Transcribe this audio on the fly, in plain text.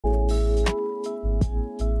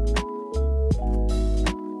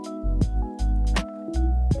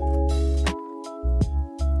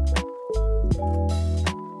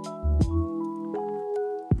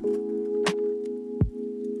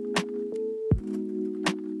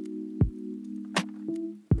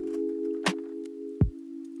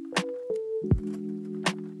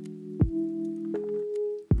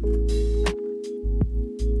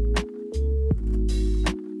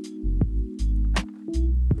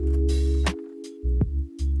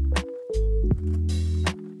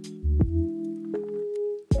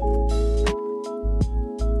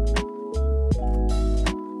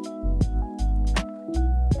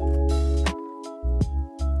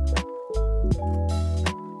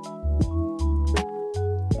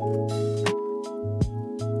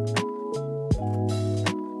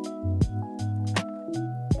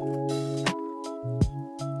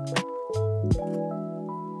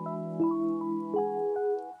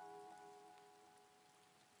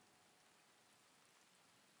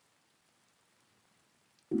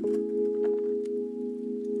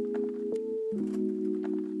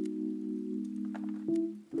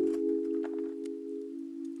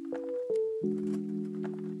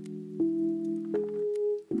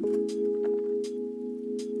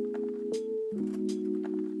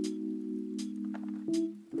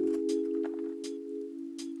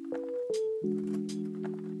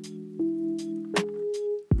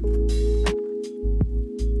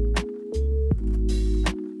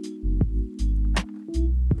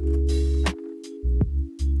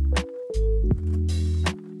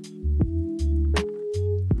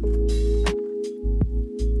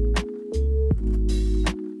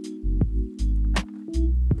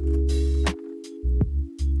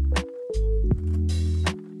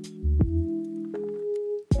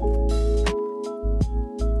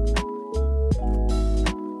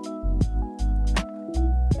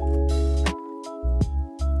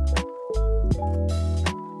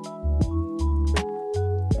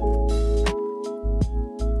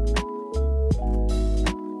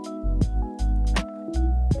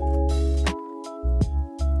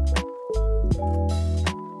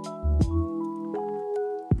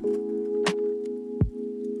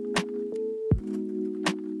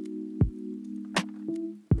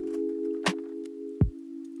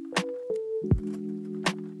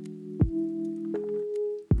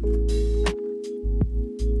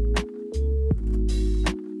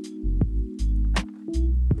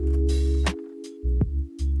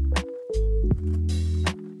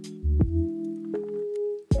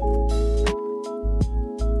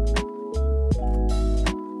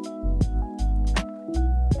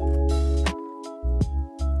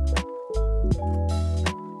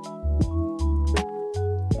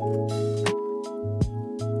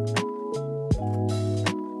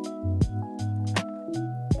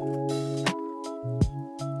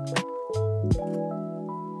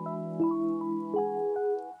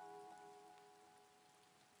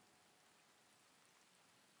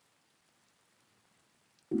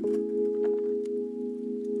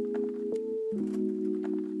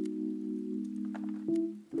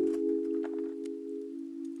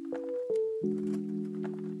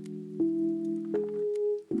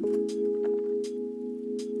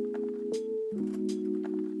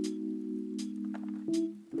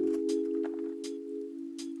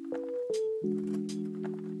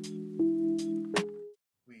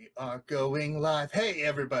are going live. Hey,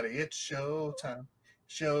 everybody, it's showtime.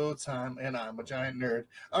 Showtime, and I'm a giant nerd.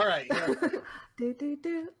 All right.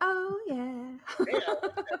 Do. Oh, yeah.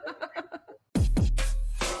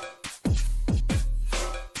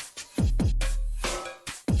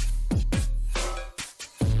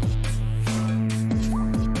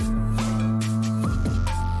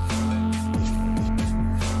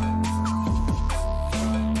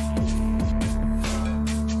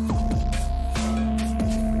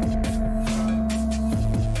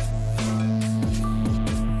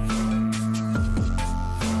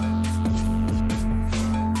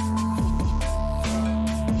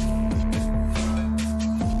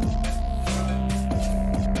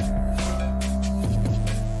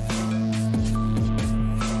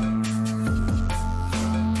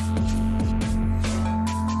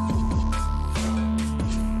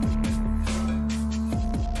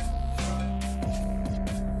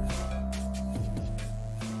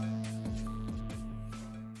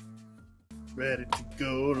 Ready to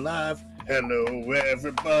go live. Hello,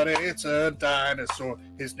 everybody. It's a dinosaur.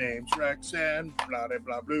 His name's Rex and blah blah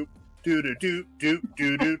blah bloop. Do do do do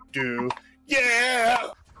do do do. Yeah!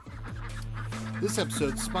 This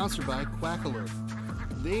episode is sponsored by Quack Alert.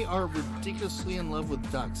 They are ridiculously in love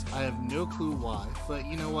with ducks. I have no clue why, but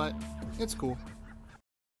you know what? It's cool.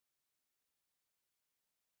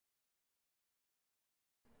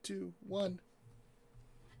 Two, one.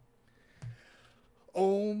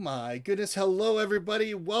 Oh my goodness. Hello,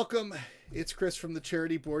 everybody. Welcome. It's Chris from the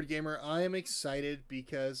Charity Board Gamer. I am excited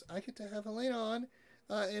because I get to have Helaina on.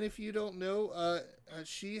 And if you don't know,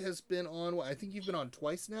 she has been on, I think you've been on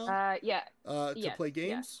twice now? Yeah. To play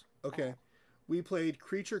games? Yeah. Okay. We played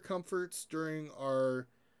Creature Comforts during our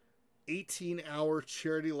 18-hour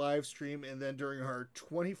charity live stream, and then during our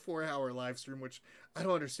 24-hour live stream, which I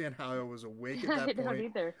don't understand how I was awake at that point. I don't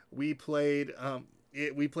either. We played...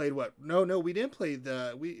 we played what? No, we didn't play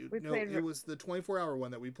the... It was the 24-hour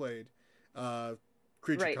one that we played.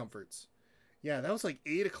 Creature Comforts. Yeah, that was like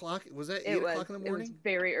 8 o'clock. Was that 8 o'clock in the morning? It was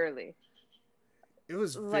very early. It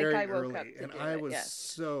was very early. And I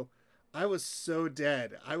was so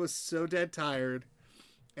dead. I was so dead tired.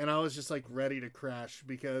 And I was just like ready to crash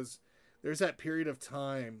because there's that period of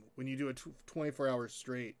time when you do a 24 hours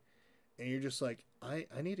straight and you're just like, I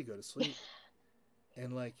need to go to sleep.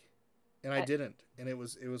 And I didn't. And it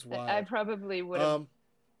was wild. I probably would have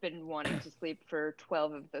been wanting to sleep for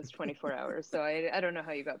 12 of those 24 hours. So I don't know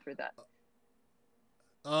how you got through that.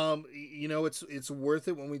 It's worth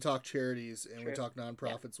it when we talk charities and we True. talk Yeah.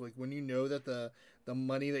 nonprofits. Like when you know that the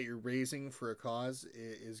money that you're raising for a cause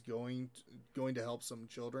is going to help some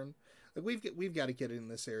children. Like we've got a kid in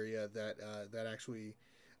this area that actually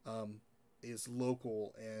um, is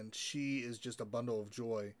local, and she is just a bundle of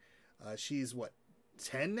joy. She's what,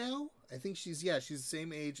 10 now? I think she's the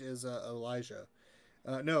same age as Elijah.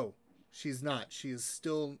 No, she's not. She is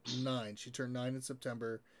still 9. She turned 9 in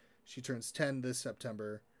September. She turns 10 this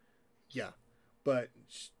September. Yeah, but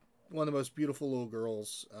one of the most beautiful little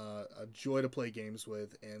girls, a joy to play games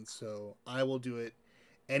with, and so I will do it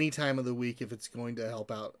any time of the week if it's going to help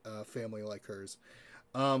out a family like hers.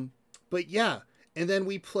 Um, but yeah, and then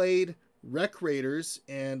we played Rec Raiders,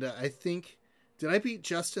 and I think did I beat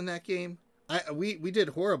Justin that game? We did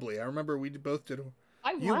horribly. I remember we both did.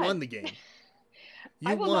 I You won won. the game.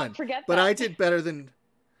 I You will not won, forget but that. I did better than.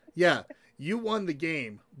 Yeah, you won the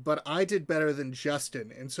game, but I did better than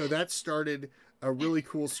Justin, and so that started a really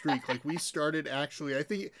cool streak. Like we started actually, I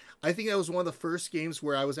think that was one of the first games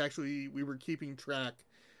where we were keeping track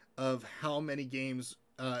of how many games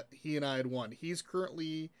he and I had won. He's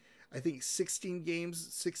currently, I think, 16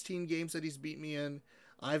 games that he's beat me in.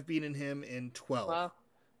 I've beaten him in 12. Wow.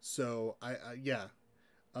 So yeah.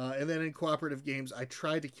 And then in cooperative games, I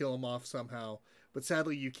tried to kill him off somehow, but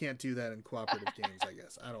sadly, you can't do that in cooperative games. I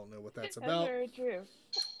guess I don't know what that's That's about. very true.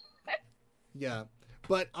 Yeah,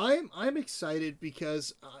 but I'm excited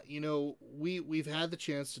because we've had the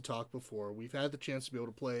chance to talk before. We've had the chance to be able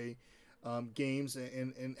to play games.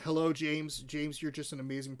 And hello, James. James, you're just an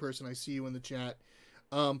amazing person. I see you in the chat.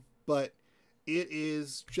 But it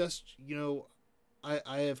is just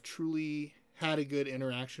I have truly had a good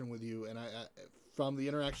interaction with you, and I from the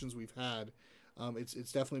interactions we've had,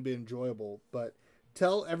 it's definitely been enjoyable. But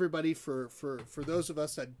tell everybody, for those of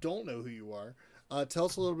us that don't know who you are, tell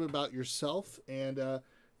us a little bit about yourself, and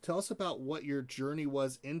tell us about what your journey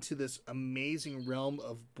was into this amazing realm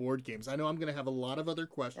of board games. I know I'm going to have a lot of other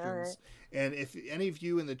questions, and if any of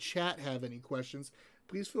you in the chat have any questions,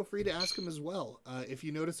 please feel free to ask them as well. If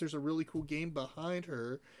you notice, there's a really cool game behind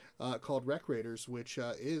her called Rec Raiders, which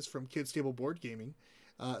is from Kids Table Board Gaming.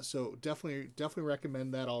 So definitely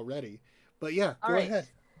recommend that already. But yeah, go ahead.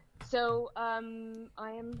 So I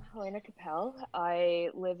am Helaina Capel. I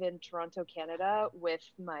live in Toronto, Canada with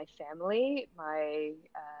my family, my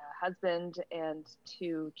husband and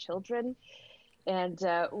 2 children. And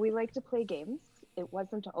we like to play games. It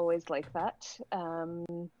wasn't always like that.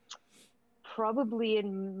 Probably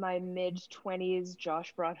in my mid-20s,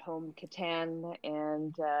 Josh brought home Catan,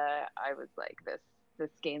 and I was like,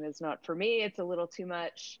 this game is not for me. It's a little too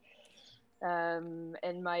much.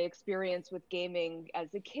 And my experience with gaming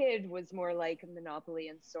as a kid was more like Monopoly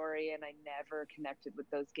and Sorry, and I never connected with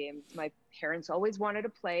those games. My parents always wanted to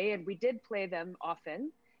play, and we did play them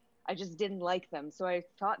often. I just didn't like them, so I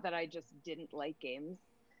thought that I just didn't like games.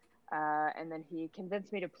 And then he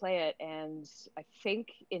convinced me to play it, and I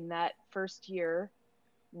think in that first year,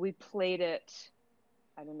 we played it,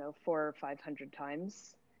 I don't know, 400 or 500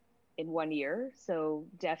 times in 1 year, so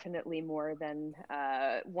definitely more than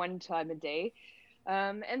one time a day.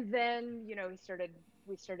 And then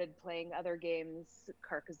we started playing other games,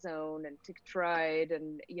 Carcassonne and Tick Tried,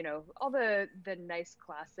 and all the nice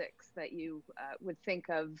classics that you would think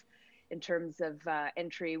of in terms of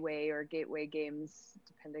entryway or gateway games,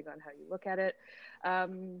 depending on how you look at it.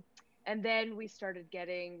 And then we started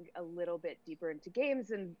getting a little bit deeper into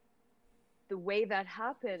games, and the way that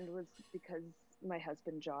happened was because my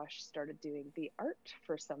husband Josh started doing the art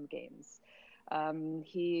for some games.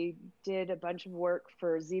 He did a bunch of work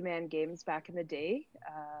for Z-Man Games back in the day,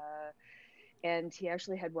 and he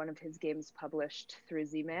actually had one of his games published through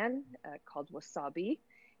Z-Man called Wasabi.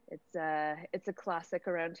 It's a classic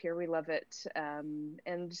around here. We love it,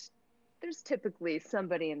 and there's typically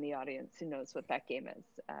somebody in the audience who knows what that game is.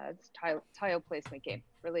 It's a tile placement game.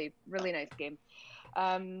 Really, really nice game.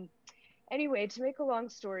 Anyway, to make a long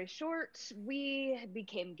story short, we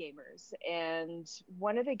became gamers, and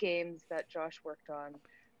one of the games that Josh worked on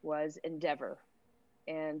was Endeavor,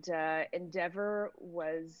 and Endeavor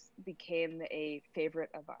became a favorite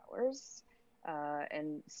of ours,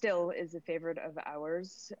 and still is a favorite of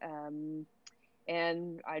ours.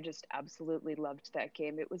 And I just absolutely loved that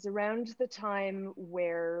game. It was around the time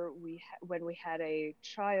when we had a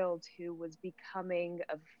child who was becoming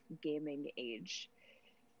of gaming age.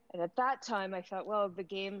 And at that time, I thought, well, the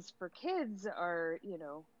games for kids are,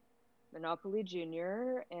 Monopoly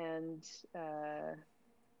Junior and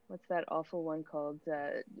what's that awful one called?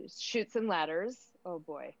 Chutes and Ladders. Oh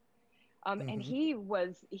boy. And he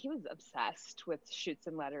was obsessed with Shoots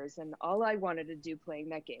and Letters, and all I wanted to do playing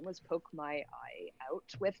that game was poke my eye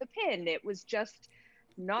out with a pin. It was just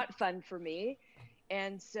not fun for me.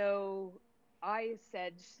 And so I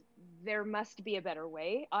said, there must be a better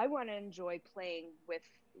way. I want to enjoy playing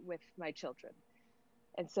with my children.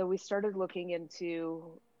 And so we started looking into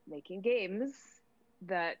making games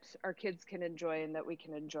that our kids can enjoy and that we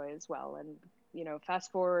can enjoy as well. And,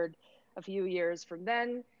 fast forward a few years from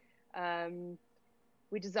then,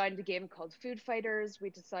 we designed a game called Food Fighters. We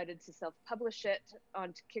decided to self-publish it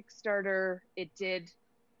onto Kickstarter. It did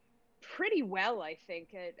pretty well, I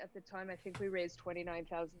think. At the time, I think we raised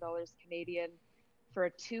 $29,000 Canadian for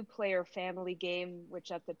a 2-player family game,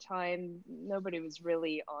 which at the time, nobody was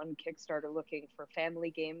really on Kickstarter looking for family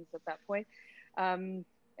games at that point.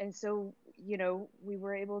 And so, we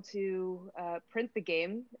were able to print the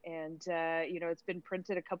game, and, it's been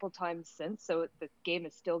printed a couple times since. So the game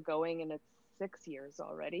is still going, and it's 6 years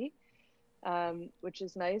already, which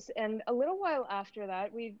is nice. And a little while after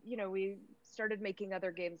that, we started making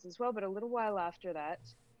other games as well. But a little while after that,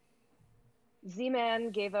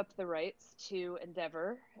 Z-Man gave up the rights to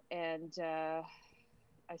Endeavor, and I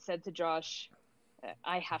said to Josh,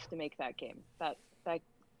 I have to make that game. That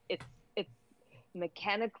it's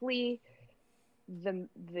mechanically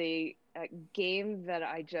the game that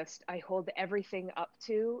I hold everything up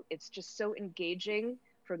to. It's just so engaging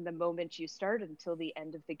from the moment you start until the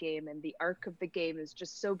end of the game, and the arc of the game is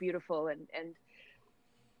just so beautiful. And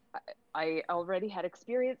I already had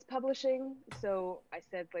experience publishing, so I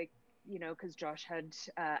said, because Josh had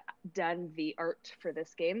done the art for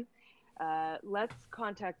this game, let's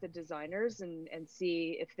contact the designers and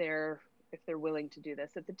see if they're willing to do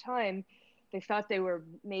this. At the time, they thought they were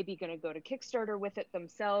maybe going to go to Kickstarter with it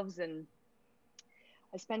themselves, and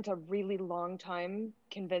I spent a really long time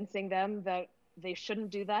convincing them that they shouldn't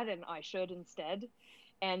do that and I should instead.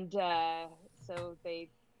 And so they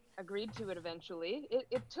agreed to it eventually.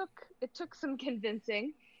 It took some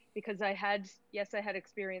convincing, because I had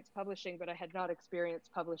experience publishing, but I had not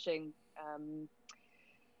experienced publishing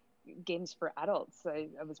games for adults. I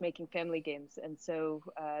was making family games, and so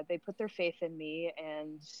they put their faith in me,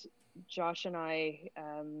 and Josh and I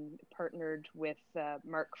partnered with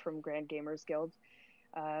Mark from Grand Gamers Guild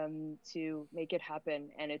to make it happen,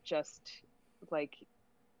 and it just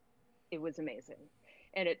it was amazing,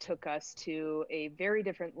 and it took us to a very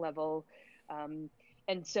different level.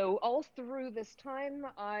 And so all through this time,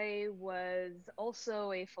 I was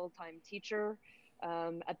also a full-time teacher.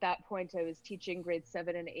 At that point, I was teaching grade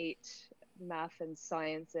 7 and 8 math and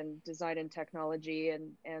science and design and technology,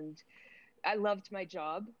 and I loved my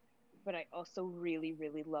job, but I also really,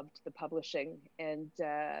 really loved the publishing. And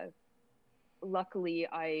luckily,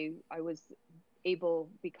 I was able,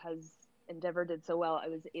 because Endeavor did so well, I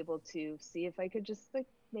was able to see if I could just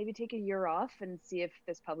maybe take a year off and see if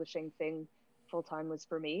this publishing thing full-time was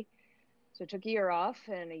for me. So I took a year off,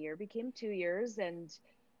 and a year became 2 years, and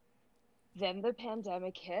then the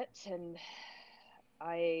pandemic hit, and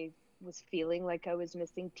I was feeling like I was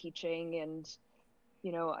missing teaching, and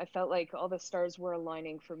I felt like all the stars were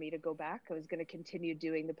aligning for me to go back. I was going to continue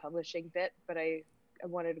doing the publishing bit, but I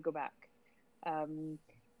wanted to go back.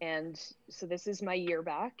 And so this is my year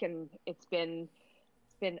back, and it's been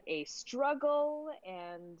a struggle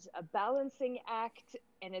and a balancing act,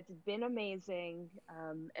 and it's been amazing.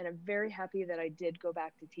 And I'm very happy that I did go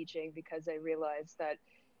back to teaching, because I realized that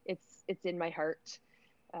it's in my heart.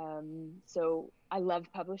 So I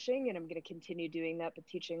love publishing, and I'm going to continue doing that, but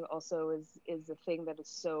teaching also is a thing that is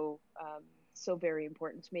so very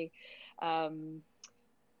important to me. And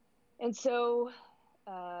so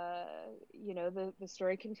the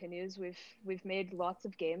story continues. We've made lots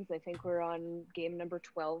of games. I think we're on game number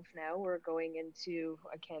 12 now. We're going into,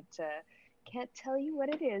 I can't tell you what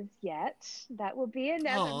it is yet. That will be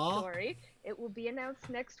another story. It will be announced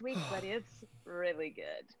next week, but it's really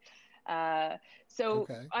good. So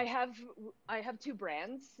okay. I have 2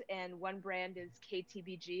 brands, and one brand is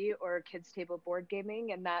KTBG, or Kids Table Board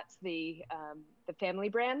Gaming, and that's the family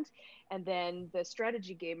brand. And then the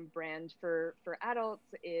strategy game brand for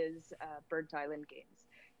adults is Burnt Island Games.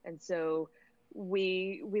 And so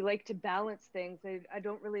we like to balance things. I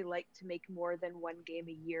don't really like to make more than one game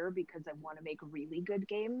a year, because I want to make really good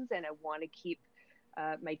games, and I want to keep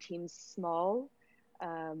my teams small.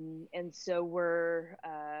 And so we're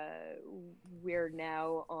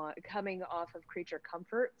now coming off of Creature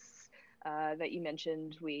Comforts that you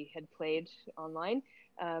mentioned we had played online.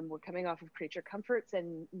 We're coming off of Creature Comforts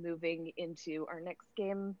and moving into our next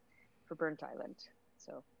game for Burnt Island.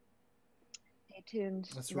 So stay tuned.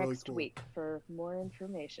 That's next really cool. Week for more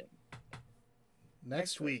information.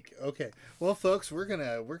 Next week. Okay. Well, folks, we're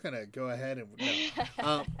gonna go ahead and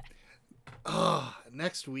no. Um,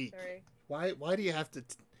 next week. Sorry. Why do you have to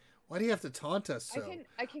why do you have to taunt us so?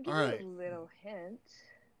 I can All give you a right. little hint.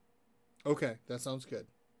 Okay, that sounds good.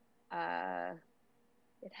 Uh,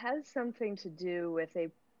 it has something to do with a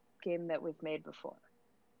game that we've made before.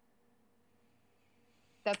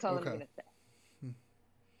 That's all I'm Okay. gonna say. Hmm.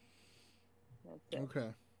 That's it. Okay.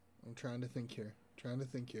 I'm trying to think here. Trying to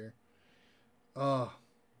think here. Oh,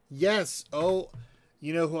 yes. Oh,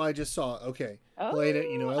 you know who I just saw? Okay, Helaina.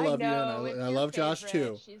 You know Oh, I I love you, and know. I It's your love Josh favorite.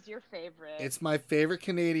 too. She's your favorite. It's my favorite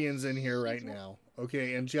Canadians in here She's right now.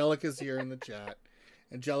 Okay, Angelica's here in the chat.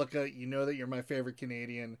 Angelica, you know that you're my favorite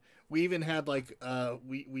Canadian. We even had like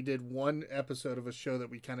we did one episode of a show that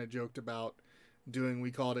we kind of joked about doing.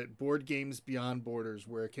 We called it Board Games Beyond Borders,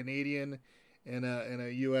 where a Canadian and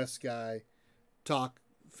a US guy talk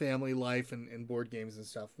family life and board games and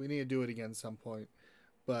stuff. We need to do it again some point.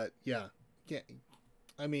 But yeah, can't,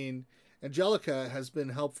 I mean, Angelica has been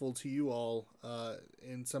helpful to you all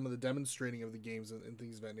in some of the demonstrating of the games and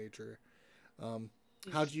things of that nature. Um,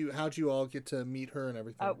 how'd you all get to meet her and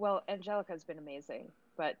everything? Well, Angelica's been amazing,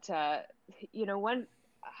 but I'm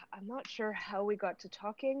not sure how we got to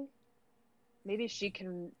talking. Maybe she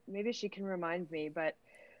can remind me, but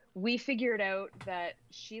we figured out that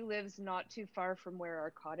she lives not too far from where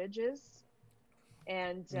our cottage is,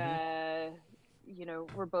 and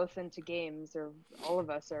Mm-hmm. we're both into games, or all of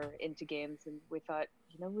us are into games, and we thought,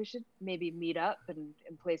 we should maybe meet up and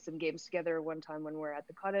play some games together one time when we're at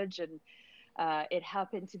the cottage. And it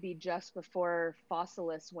happened to be just before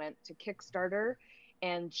Fossilis went to Kickstarter,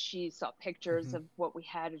 and she saw pictures Mm-hmm. of what we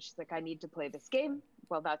had, and she's like, I need to play this game.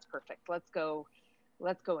 Well, that's perfect. Let's go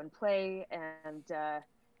and play. And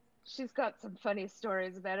she's got some funny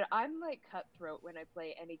stories about it. I'm like cutthroat when I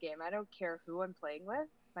play any game. I don't care who I'm playing with.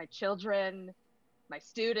 My children, my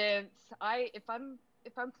students. If I'm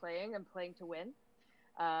playing, I'm playing to win.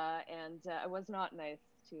 And I was not nice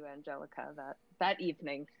to Angelica that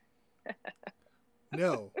evening.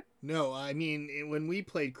 No, no. I mean, when we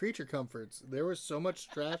played Creature Comforts, there was so much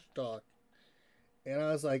trash talk, and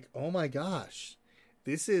I was like, oh my gosh,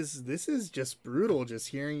 this is just brutal. Just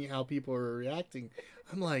hearing how people are reacting,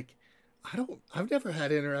 I'm like, I've never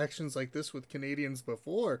had interactions like this with Canadians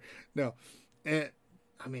before. No, and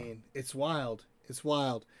I mean, it's wild. It's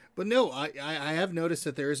wild. But no, I have noticed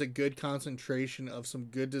that there is a good concentration of some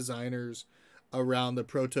good designers around the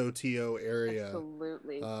Proto Tio area.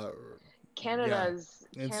 Absolutely. Uh, yeah,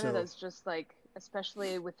 and so. Canada's just like,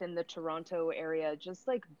 especially within the Toronto area, just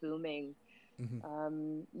like booming.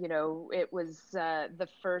 Mhm. It was the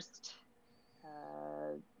first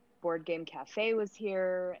uh, board game cafe was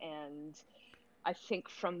here, and I think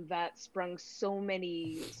from that sprung so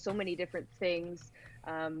many different things.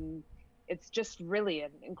 Um, it's just really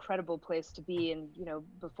an incredible place to be. And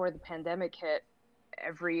before the pandemic hit,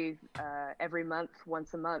 every month,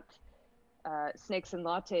 once a month, Snakes and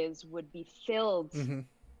Lattes would be filled Mhm.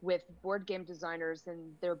 with board game designers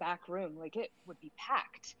in their back room. Like, it would be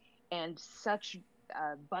packed, and such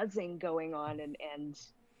buzzing going on, and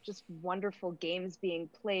just wonderful games being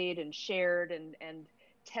played and shared and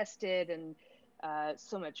tested, and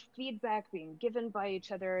so much feedback being given by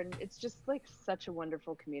each other. And it's just like such a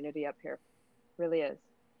wonderful community up here. Really is.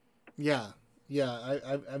 Yeah, yeah.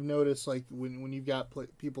 I've noticed like when you've got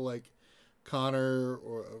people like Connor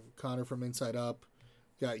or Connor from Inside Up,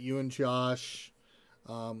 got you and Josh.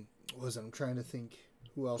 What was it? I'm trying to think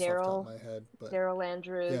who else off the top of Daryl my head, but Daryl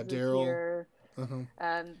Andrews yeah, is Daryl. here.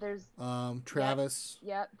 Uh-huh. There's yeah, Travis.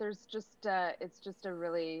 yeah. There's just it's a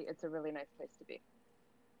really nice place to be.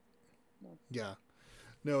 Yeah. Yeah.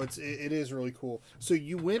 No, it is really cool. So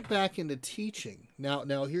you went back into teaching. Now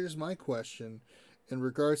here's my question in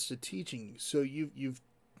regards to teaching. So you've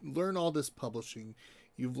learned all this publishing.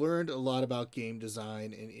 You've learned a lot about game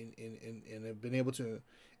design and have been able to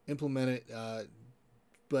implement it.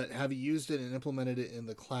 But have you used it and implemented it in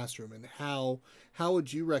the classroom? And how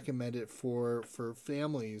would you recommend it for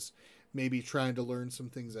families maybe trying to learn some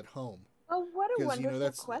things at home? Oh, what a Because wonderful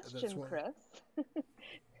that's question, one. Chris.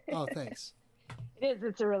 Oh, thanks. It is.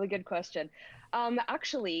 It's a really good question.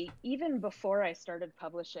 Actually, even before I started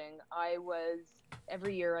publishing,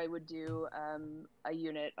 every year I would do a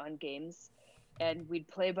unit on games, and we'd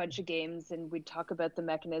play a bunch of games, and we'd talk about the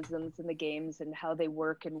mechanisms in the games and how they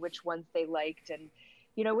work and which ones they liked, and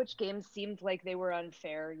which games seemed like they were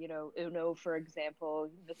unfair. Uno, for example,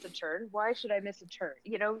 you miss a turn. Why should I miss a turn?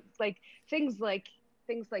 Like things like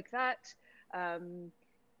things like that. Um,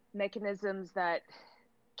 Mechanisms that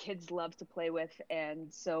kids love to play with,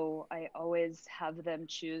 and so I always have them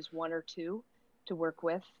choose one or two to work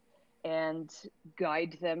with. and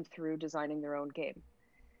guide them through designing their own game.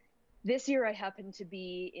 This year I happen to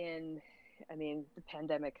be in, I mean, the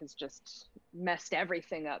pandemic has just messed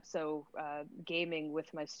everything up. So gaming with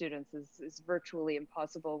my students is virtually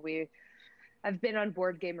impossible. I've been on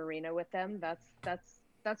Board Game Arena with them.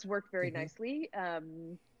 That's worked very Mm-hmm. nicely.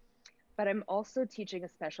 But I'm also teaching a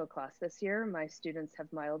special class this year. My students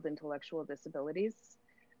have mild intellectual disabilities.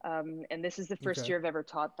 And this is the first Okay. year I've ever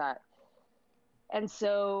taught that. And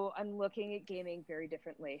so I'm looking at gaming very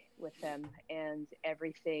differently with them, and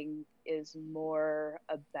everything is more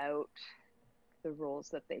about the roles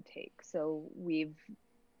that they take. So we've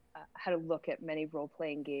had a look at many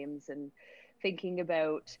role-playing games and thinking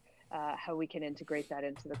about how we can integrate that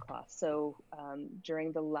into the class. So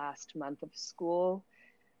during the last month of school,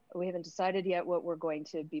 we haven't decided yet what we're going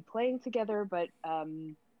to be playing together, but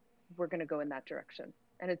we're going to go in that direction.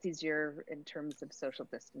 And it's easier in terms of social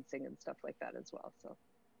distancing and stuff like that as well. So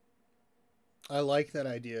I like that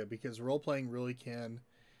idea because role playing really can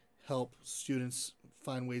help students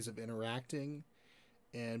find ways of interacting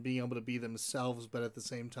and being able to be themselves, but at the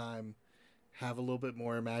same time have a little bit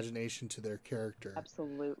more imagination to their character.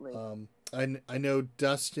 absolutely. I know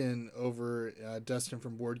Dustin over Dustin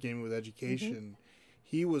from Board Gaming with Mm-hmm. Education.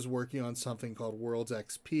 He was working on something called Worlds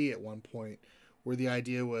XP at one point, where the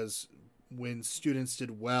idea was when students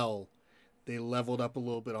did well, they leveled up a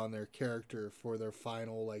little bit on their character for their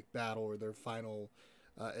final like battle or their final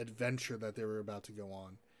adventure that they were about to go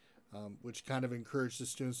on, which kind of encouraged the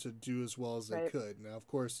students to do as well as they Right. could. Now, of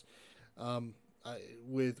course, um,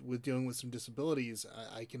 with dealing with some disabilities,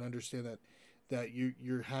 I can understand that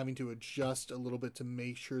you're having to adjust a little bit to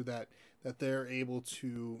make sure that they're able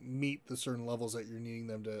to meet the certain levels that you're needing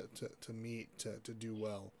them to meet to do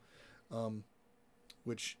well. Um,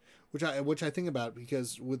 which which I think about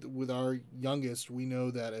because with our youngest, we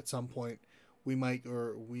know that at some point we might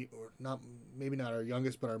or not maybe not our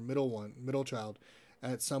youngest but our middle child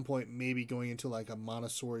at some point maybe going into like a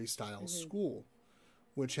Montessori style Mm-hmm. school,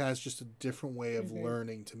 which has just a different way of Mm-hmm.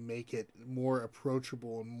 learning to make it more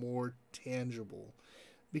approachable and more tangible.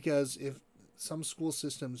 Because if some school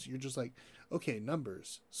systems, you're just like, okay,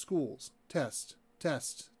 numbers, schools, test,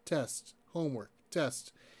 homework,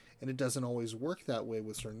 test, and it doesn't always work that way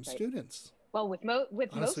with certain Right. students. Well,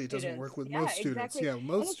 with most Honestly, it doesn't work students, with yeah, most students. exactly. Yeah,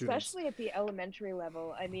 And most students. especially at the elementary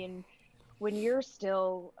level. I mean, when you're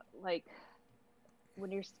still like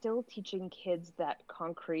when you're still teaching kids that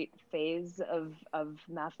concrete phase of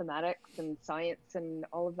mathematics and science and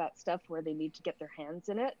all of that stuff where they need to get their hands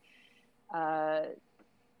in it, uh,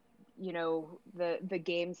 the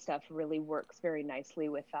game stuff really works very nicely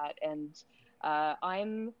with that. And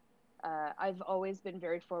I've always been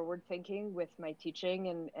very forward thinking with my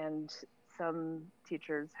teaching, and some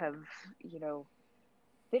teachers have, you know,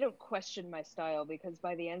 they don't question my style because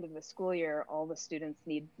by the end of the school year, all the students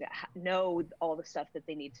know all the stuff that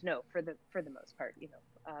they need to know for the most part,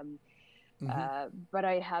 Mm-hmm. but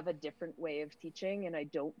I have a different way of teaching, and I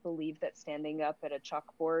don't believe that standing up at a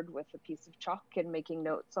chalkboard with a piece of chalk and making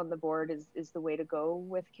notes on the board is the way to go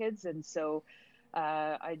with kids. And so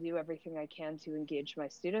I do everything I can to engage my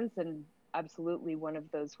students, and absolutely one of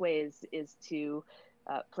those ways is to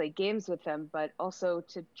play games with them, but also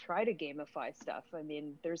to try to gamify stuff. I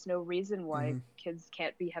mean, there's no reason why Mm-hmm. kids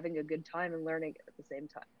can't be having a good time and learning at the same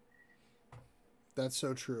time. That's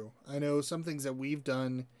so true. I know some things that we've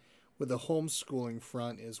done with the homeschooling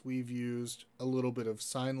front is we've used a little bit of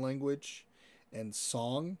sign language and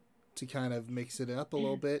song to kind of mix it up a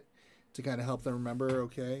little bit to kind of help them remember.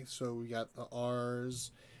 Okay, so we got the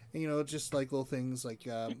R's, and, just like little things like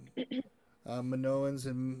Minoans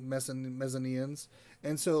and Mezzanians,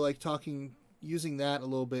 and so like talking using that a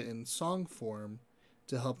little bit in song form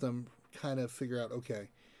to help them kind of figure out. Okay,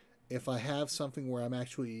 if I have something where I'm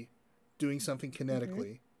actually doing something Mm-hmm.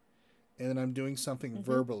 kinetically and then I'm doing something Mm-hmm.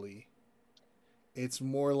 verbally, it's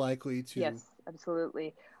more likely to Yes,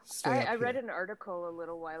 absolutely. stay I up read here. an article a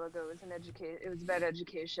little while ago. It was about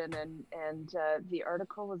education, and the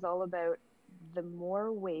article was all about the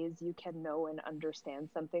more ways you can know and understand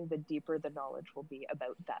something, the deeper the knowledge will be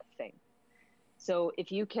about that thing. So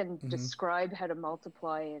if you can Mm-hmm. describe how to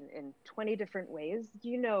multiply in 20 different ways,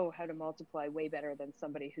 you know how to multiply way better than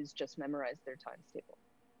somebody who's just memorized their times table.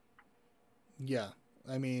 Yeah,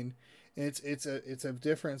 I mean, it's a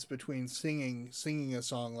difference between singing a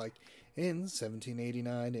song like in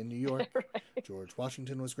 1789 in New York, Right. George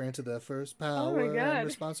Washington was granted the first Oh my power and God.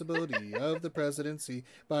 responsibility of the presidency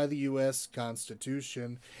by the U.S.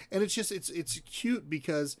 Constitution, and it's cute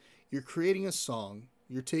because you're creating a song,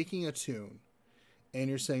 you're taking a tune, and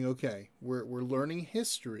you're saying, okay, we're learning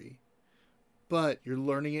history, but you're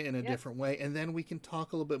learning it in a Yep. different way. And then we can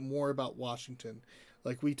talk a little bit more about Washington.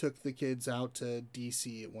 Like we took the kids out to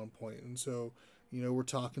DC at one point, and so we're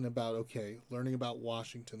talking about learning about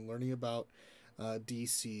Washington, learning about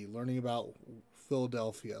DC, learning about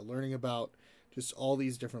Philadelphia, learning about just all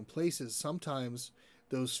these different places. Sometimes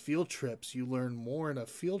those field trips, you learn more in a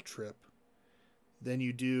field trip than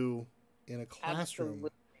you do in a classroom.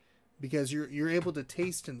 Absolutely. Because you're able to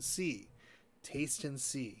taste and see. Taste and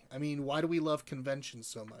see. I mean, why do we love conventions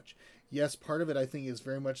so much? Yes, part of it I think is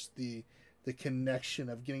very much the connection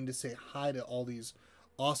of getting to say hi to all these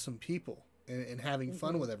awesome people and having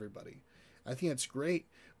fun with everybody. I think it's great.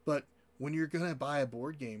 But when you're going to buy a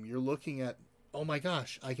board game, you're looking at, oh my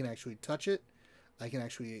gosh, I can actually touch it. I can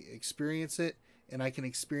actually experience it. And I can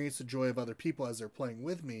experience the joy of other people as they're playing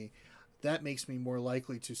with me. That makes me more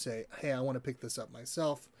likely to say, hey, I want to pick this up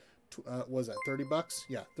myself. Was that $30?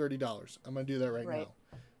 Yeah, $30. I'm going to do that right now.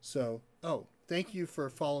 So, thank you for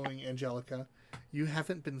following Angelica. You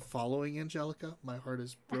haven't been following Angelica? My heart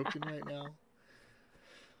is broken right now.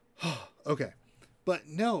 Okay. But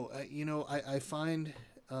no, I find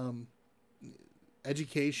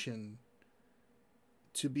education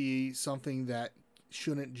to be something that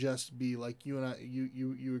shouldn't just be like you and I,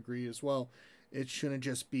 you agree as well. It shouldn't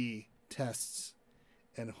just be tests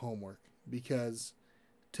and homework, because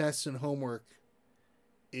tests and homework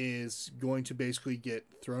is going to basically get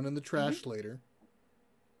thrown in the trash later,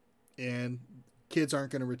 and kids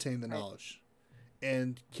aren't going to retain the knowledge.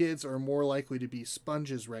 And kids are more likely to be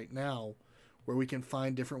sponges right now, where we can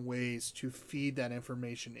find different ways to feed that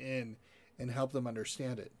information in and help them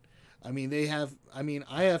understand it. I mean,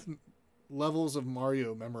 I have levels of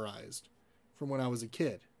Mario memorized from when I was a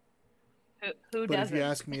kid. Who but doesn't? If you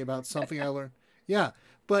ask me about something I learned, yeah,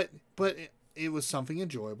 but it was something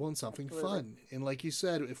enjoyable and something fun. And like you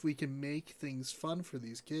said, if we can make things fun for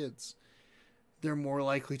these kids, they're more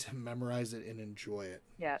likely to memorize it and enjoy it.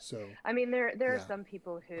 Yeah. So I mean, there are some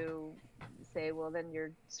people who say, well, then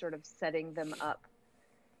you're sort of setting them up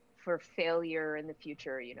for failure in the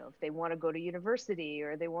future. If they want to go to university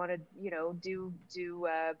or they want to, do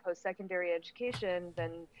post-secondary education,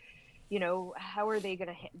 then, how are they going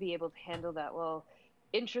to be able to handle that? Well,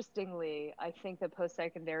 interestingly, I think that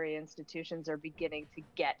post-secondary institutions are beginning to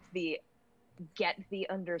get the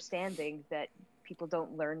understanding that people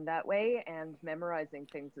don't learn that way, and memorizing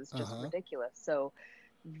things is just ridiculous. So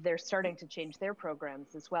they're starting to change their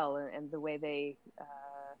programs as well, and the way they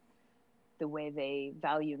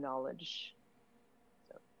value knowledge.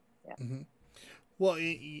 So, yeah. Well,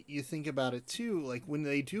 you think about it too, like when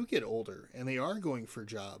they do get older and they are going for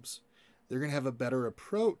jobs, they're going to have a better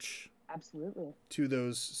approach Absolutely to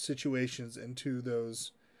those situations and to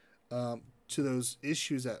those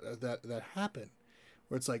issues that happen,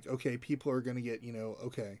 where it's like, okay, people are going to get,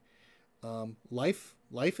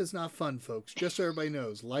 life is not fun, folks. Just so everybody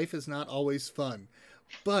knows, life is not always fun.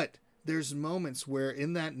 But there's moments where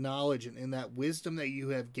in that knowledge and in that wisdom that you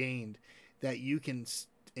have gained, that you can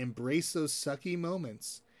embrace those sucky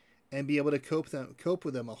moments and be able to cope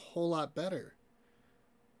with them a whole lot better.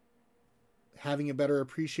 Having a better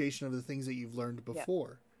appreciation of the things that you've learned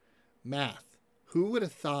before. Math. Who would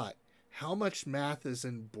have thought how much math is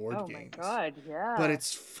in board games? Oh my God, yeah. But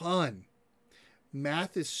it's fun.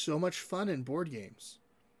 Math is so much fun in board games.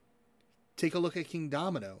 Take a look at King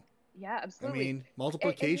Domino. Yeah, absolutely. I mean,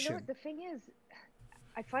 multiplication. And the thing is,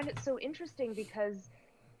 I find it so interesting because,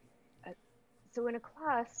 so in a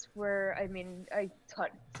class where, I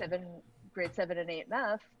taught grade 7 and 8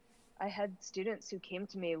 math, I had students who came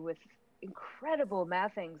to me with incredible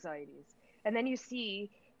math anxieties. And then you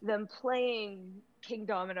see them playing King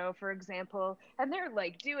Domino, for example, and they're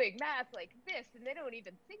like doing math like this, and they don't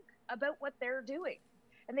even think about what they're doing.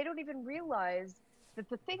 And they don't even realize that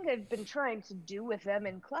the thing I've been trying to do with them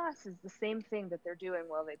in class is the same thing that they're doing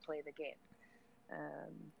while they play the game.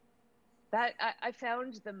 That I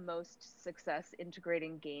found the most success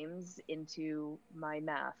integrating games into my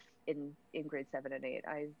math in grade 7 and 8.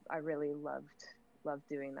 I really loved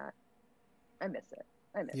doing that. I miss it.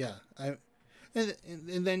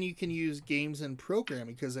 And then you can use games and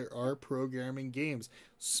programming, because there are programming games,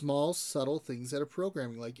 small subtle things that are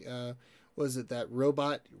programming, like was it that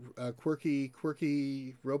robot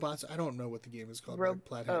quirky robots? I don't know what the game is called.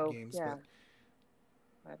 Plat Hat Games. Yeah.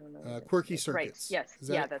 But, I don't know. Quirky Circuits. Right. Yes. Is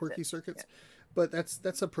that Quirky Circuits? Yeah. But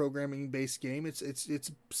that's a programming based game.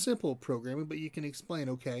 It's simple programming, but you can explain,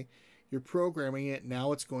 okay, you're programming it,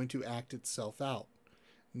 now it's going to act itself out.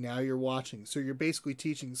 Now you're watching. So you're basically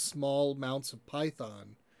teaching small amounts of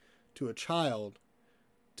Python to a child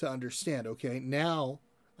to understand, okay, now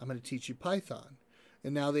I'm going to teach you Python.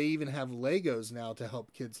 And now they even have Legos now to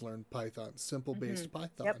help kids learn Python, simple Mm-hmm. based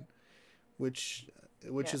Python, Yep. which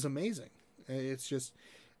Yeah. is amazing. It's just,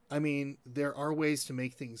 I mean, there are ways to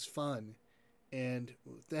make things fun, and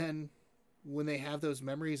then when they have those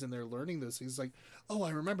memories and they're learning those things, like, oh, I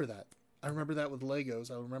remember that. I remember that with Legos.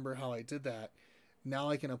 I remember how I did that. Now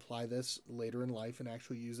I can apply this later in life and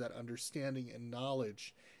actually use that understanding and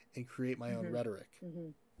knowledge and create my own Mm-hmm. rhetoric, Mm-hmm.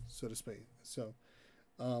 so to speak. So,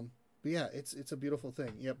 but yeah, it's a beautiful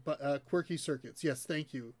thing. Yeah, but quirky circuits. Yes,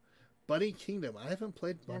 thank you. Bunny Kingdom. I haven't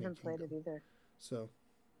played I Bunny haven't played it Kingdom, either. so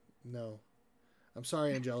no. I'm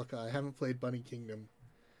sorry, Angelica. I haven't played Bunny Kingdom.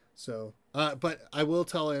 So, but I will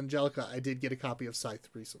tell Angelica I did get a copy of Scythe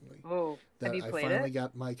recently. Oh, have That you I played finally it?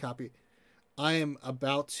 got my copy. I am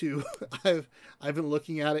about to. I've been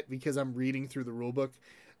looking at it because I'm reading through the rulebook.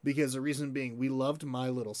 Because the reason being, we loved My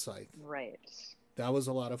Little Scythe. Right. That was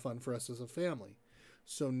a lot of fun for us as a family.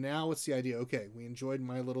 So now it's the idea. Okay, we enjoyed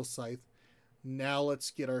My Little Scythe. Now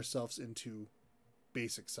let's get ourselves into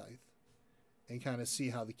basic Scythe and kind of see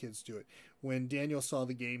how the kids do it. When Daniel saw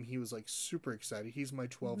the game, he was like super excited. He's my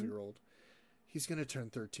 12-year-old. He's gonna turn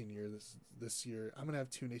 13 this year. I'm gonna have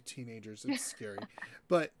two teenagers. It's scary,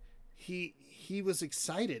 but he was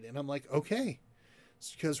excited, and I'm like, okay,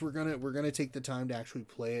 because we're gonna take the time to actually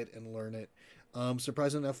play it and learn it.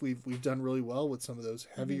 Surprising enough, we've done really well with some of those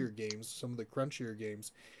heavier games, some of the crunchier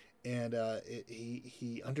games, and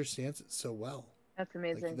he understands it so well. That's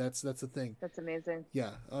Like amazing. that's the thing. That's amazing.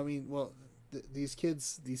 Yeah, I mean, well, these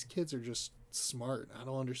kids are just smart. I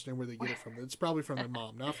don't understand where they get it from. It's probably from their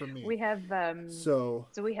mom, not from me. We have So,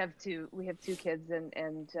 so we have two kids,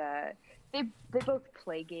 and they both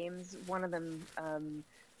play games. One of them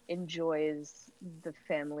enjoys the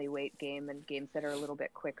family weight game and games that are a little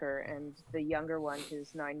bit quicker, and the younger one,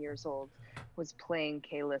 who's 9 years old, was playing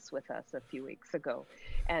Kalis with us a few weeks ago,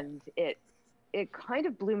 and it kind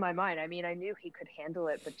of blew my mind. I mean, I knew he could handle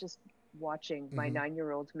it, but just watching my mhm. 9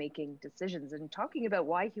 year old making decisions and talking about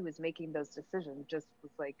why he was making those decisions just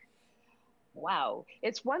was like, wow.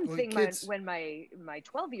 It's one Well, thing kids, when my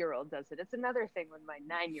 12-year-old does it. It's another thing when my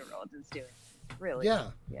 9 year old is doing it. Really. yeah.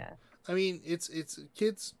 Yeah. I mean, it's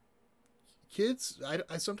kids. Kids,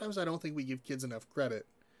 I sometimes I don't think we give kids enough credit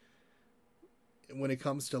when it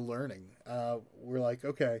comes to learning. We're like,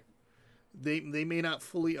 okay, they may not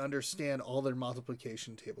fully understand all their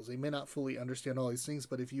multiplication tables. They may not fully understand all these things,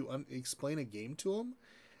 but if you explain a game to them,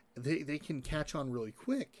 they can catch on really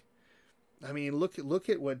quick. I mean, look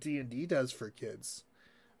at what D&D does for kids.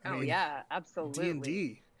 I Oh mean, yeah, absolutely.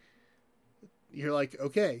 D&D, you're like,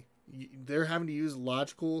 okay, they're having to use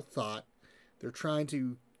logical thought. They're trying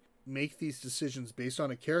to make these decisions based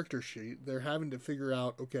on a character sheet. They're having to figure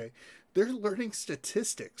out, okay, they're learning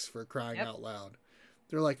statistics, for crying Yep. out loud.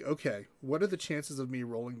 They're like, okay, what are the chances of me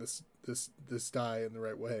rolling this die in the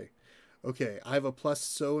right way? Okay, I have a plus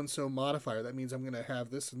so and so modifier. That means I'm going to have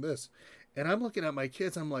this and this. And I'm looking at my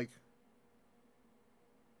kids. I'm like,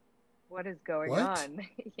 What is going what? on?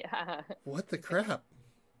 Yeah. What the crap?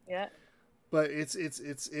 Yeah. But it's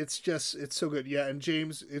just it's so good. Yeah, and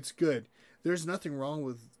James, it's good. There's nothing wrong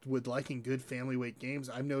with liking good family weight games.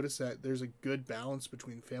 I've noticed that there's a good balance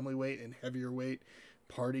between family weight and heavier weight,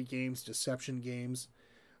 party games, deception games,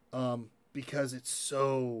 because it's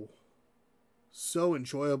so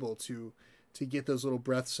enjoyable to get those little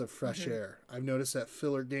breaths of fresh Mm-hmm. air. I've noticed that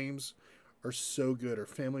filler games are so good, or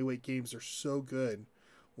family weight games are so good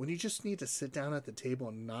when you just need to sit down at the table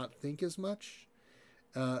and not think as much.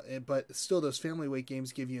 But still, those family weight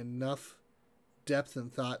games give you enough depth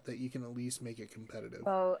and thought that you can at least make it competitive.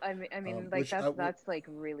 Well, I mean, like Which that's like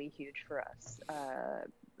really huge for us.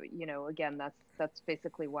 You know, again, that's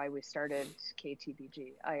basically why we started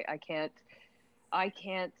KTBG. I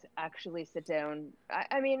can't actually sit down.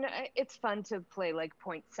 I mean, it's fun to play like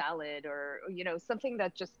point salad or, you know, something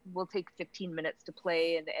that just will take 15 minutes to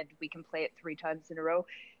play, and we can play it 3 times in a row.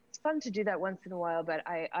 It's fun to do that once in a while, but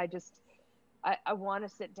I just, I want to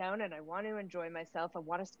sit down and I want to enjoy myself. I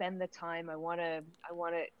want to spend the time. I want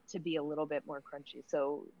it to be a little bit more crunchy.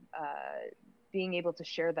 So, being able to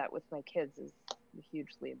share that with my kids is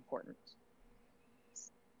hugely important.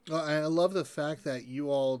 Well, I love the fact that you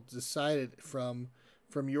all decided from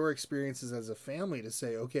your experiences as a family to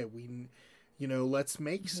say, okay, let's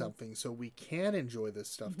make Mm-hmm. something so we can enjoy this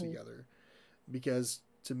stuff Mm-hmm. together. Because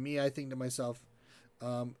to me, I think to myself,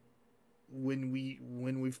 um, when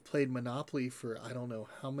we've played Monopoly for I don't know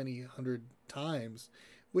how many hundred times,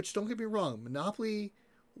 which don't get me wrong, Monopoly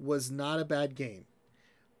was not a bad game.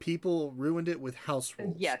 People ruined it with house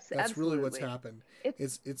rules. Yes, That's really what's absolutely. happened.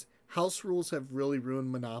 It's It's house rules have really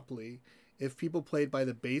ruined Monopoly. If people played by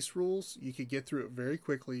the base rules, you could get through it very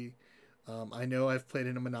quickly. I know I've played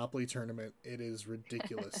in a Monopoly tournament. It is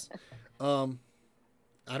ridiculous. Um,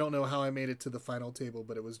 I don't know how I made it to the final table,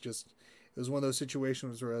 but it was one of those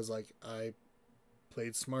situations where I was like, I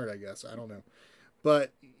played smart, I guess. I don't know.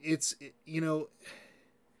 But you know,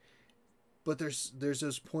 but there's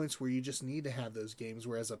those points where you just need to have those games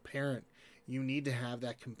where as a parent, you need to have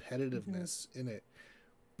that Mm-hmm. competitiveness in it,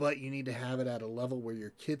 but you need to have it at a level where your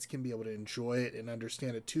kids can be able to enjoy it and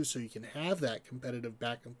understand it too, so you can have that competitive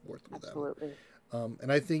back and forth with them. Absolutely.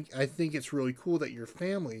 And I think it's really cool that your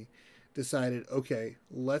family decided, okay,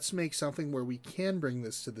 let's make something where we can bring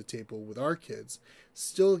this to the table with our kids,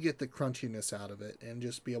 still get the crunchiness out of it, and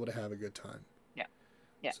just be able to have a good time. Yeah.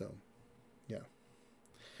 Yeah. So yeah,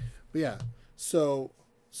 but yeah, so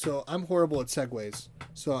I'm horrible at segues.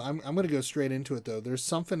 So I'm gonna go straight into it though. There's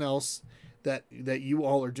something else that you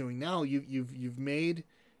all are doing now. You've made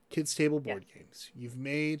kids table Yes. board games. You've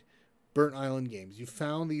made Burnt Island games. You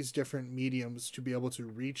found these different mediums to be able to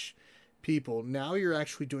reach people. Now you're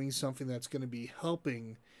actually doing something that's going to be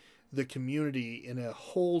helping the community in a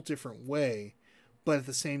whole different way, but at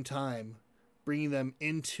the same time bringing them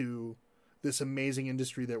into this amazing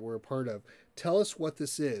industry that we're a part of. Tell us what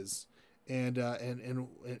this is, and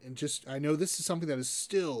just I know this is something that is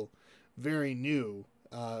still very new,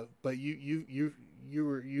 but you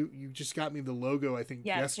just got me the logo I think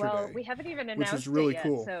Yes. Well, yesterday, we haven't even which was announced it really yet.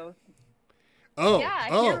 cool. So, Oh, yeah,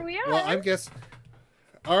 here oh, we well, are. I guess.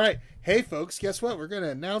 All right. Hey, folks, guess what? We're going to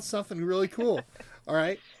announce something really cool. All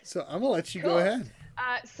right. So I'm going to let you go Cool. ahead.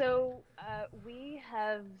 We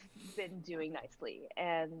have been doing nicely.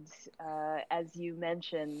 And as you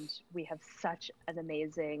mentioned, we have such an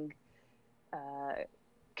amazing uh,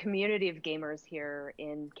 community of gamers here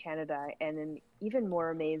in Canada, and an even more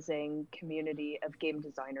amazing community of game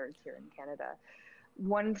designers here in Canada.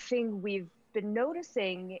 One thing we've been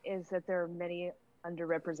noticing is that there are many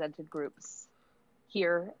underrepresented groups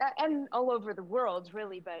here and all over the world,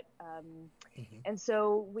 really. Mm-hmm. And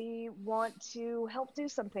so we want to help do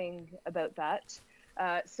something about that.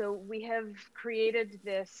 So we have created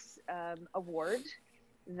this award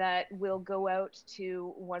that will go out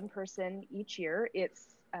to one person each year.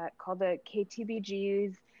 It's called the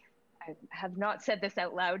KTBG's. I have not said this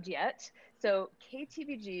out loud yet. So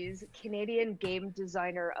KTBG's Canadian Game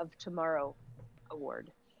Designer of Tomorrow Award,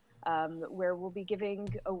 where we'll be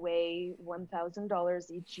giving away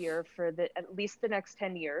 $1,000 each year for at least the next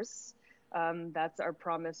 10 years. That's our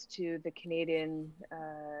promise to the Canadian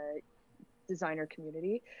designer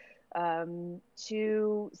community.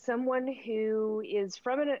 To someone who is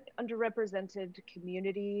from an underrepresented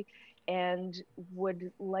community and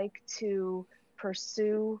would like to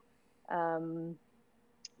pursue um,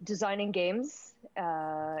 designing games,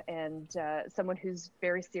 and someone who's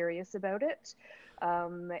very serious about it,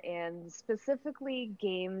 and specifically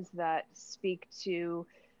games that speak to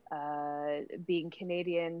being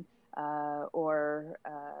Canadian or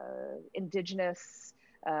Indigenous,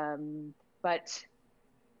 but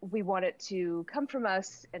we want it to come from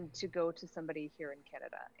us and to go to somebody here in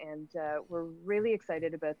Canada. And we're really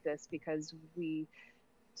excited about this because we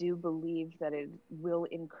do believe that it will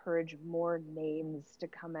encourage more names to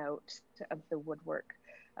come out of the woodwork.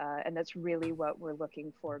 And that's really what we're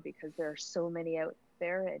looking for, because there are so many out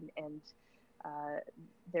there, and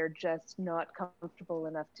they're just not comfortable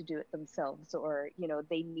enough to do it themselves, or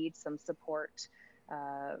they need some support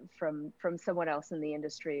from someone else in the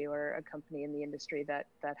industry, or a company in the industry that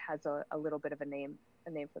has a little bit of a name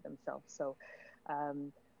for themselves. So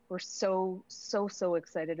we're so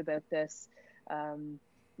excited about this. Um,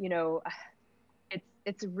 you know,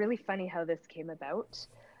 it's really funny how this came about.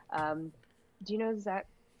 Um, do you know Zach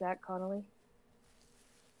Connolly?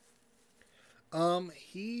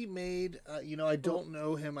 He made, I Cool. don't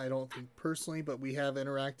know him, I don't think personally, but we have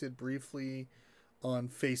interacted briefly on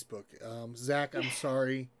Facebook. Zach, I'm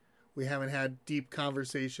sorry, we haven't had deep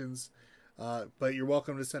conversations, but you're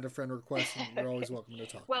welcome to send a friend request, and you're always Okay. welcome to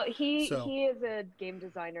talk. Well, he So, he is a game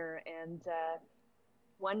designer, and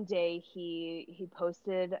one day he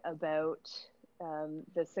posted about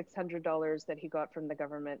the $600 that he got from the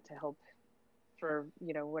government to help for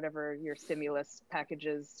whatever your stimulus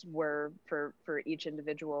packages were for each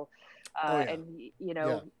individual, oh yeah, and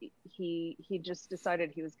yeah. he just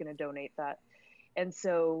decided he was going to donate that, and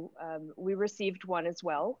so we received one as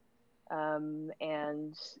well,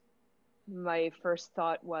 and my first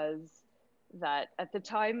thought was that at the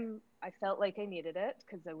time I felt like I needed it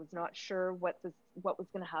because I was not sure what was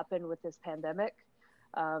going to happen with this pandemic,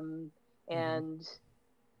 um, Mm-hmm. and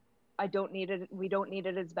I don't need it. We don't need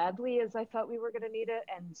it as badly as I thought we were going to need it,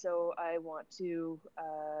 and so I want to,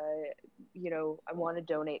 I want to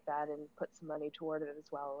donate that and put some money toward it as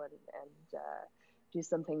well, and do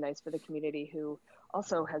something nice for the community, who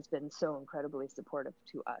also has been so incredibly supportive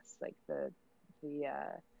to us. Like the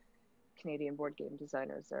Canadian board game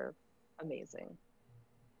designers are amazing.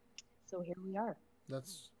 So here we are.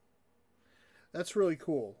 That's really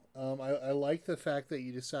cool. I like the fact that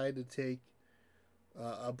you decided to take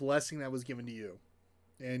a blessing that was given to you,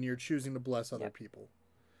 and you're choosing to bless other Yep. people.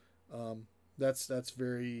 That's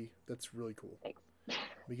really cool. Thanks.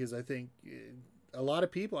 Because I think a lot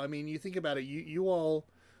of people. I mean, you think about it. You all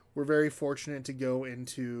were very fortunate to go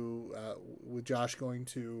into with Josh going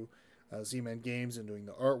to Z-Man Games and doing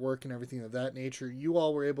the artwork and everything of that nature. You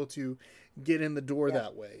all were able to get in the door Yep.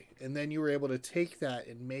 that way, and then you were able to take that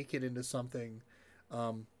and make it into something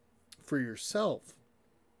for yourself,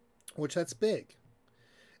 which that's big.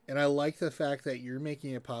 And I like the fact that you're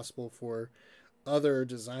making it possible for other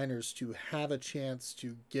designers to have a chance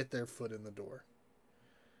to get their foot in the door.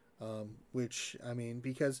 Which, I mean,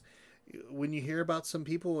 because when you hear about some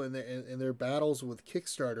people in their battles with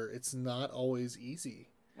Kickstarter, it's not always easy.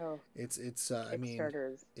 Oh, It's Kickstarter I mean,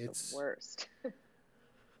 is it's the worst.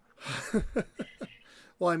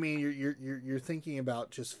 well, I mean, you're thinking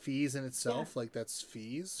about just fees in itself, like that's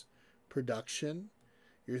fees, production.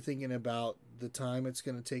 You're thinking about the time it's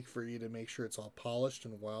going to take for you to make sure it's all polished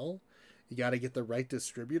and well. You got to get the right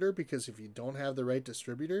distributor, because if you don't have the right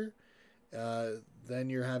distributor, then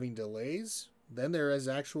you're having delays. Then there is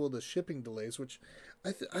the shipping delays, which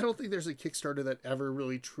I don't think there's a Kickstarter that ever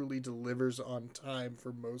really truly delivers on time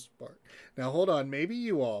for most part. Now hold on, maybe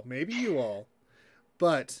you all,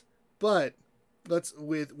 but let's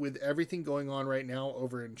with everything going on right now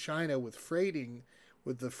over in China with freighting,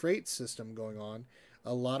 with the freight system going on,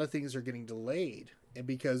 a lot of things are getting delayed, and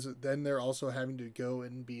because then they're also having to go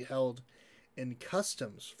and be held in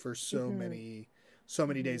customs for so many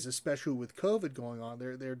days, especially with COVID going on.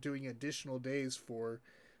 They're doing additional days for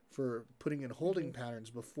putting in holding patterns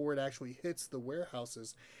before it actually hits the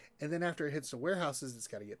warehouses, and then after it hits the warehouses, it's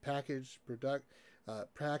got to get packaged,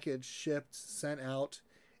 shipped, sent out,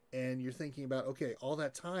 and you're thinking about, okay, all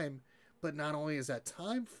that time, but not only is that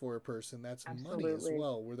time for a person, that's money as Absolutely.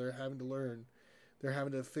 well, where they're having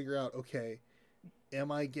to figure out, okay,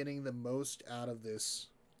 am I getting the most out of this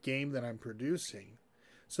game that I'm producing?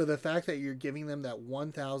 So the fact that you're giving them that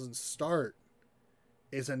 1,000 start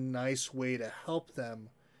is a nice way to help them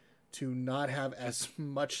to not have as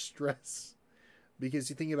much stress. Because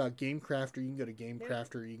you think about Game Crafter, you can go to Game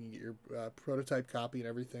Crafter, you can get your prototype copy and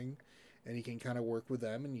everything, and you can kind of work with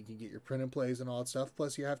them, and you can get your print and plays and all that stuff.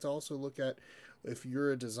 Plus, you have to also look at, if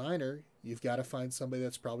you're a designer, you've got to find somebody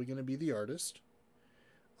that's probably going to be the artist,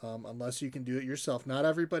 unless you can do it yourself. Not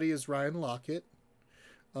everybody is Ryan Lockett,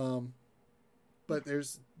 but that's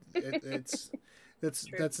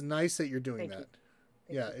nice that you're doing Thank that.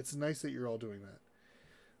 you. It's nice that you're all doing that.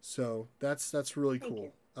 So that's really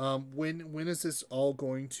cool. When is this all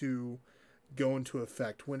going to go into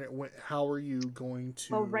effect? How are you going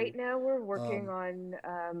to? Well, right now we're working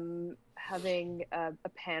on having a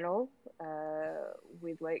panel.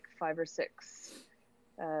 We'd like 5 or 6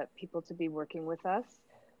 people to be working with us.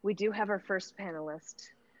 We do have our first panelist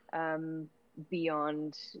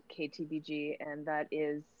beyond KTBG, and that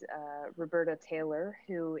is Roberta Taylor,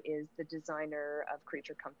 who is the designer of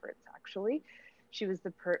Creature Comforts, actually. She was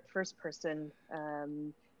the first person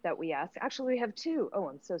that we asked. Actually, we have 2. Oh,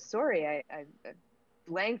 I'm so sorry. I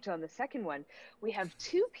blanked on the second one. We have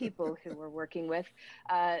 2 people who we're working with,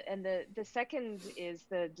 and the second is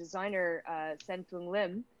the designer Senpung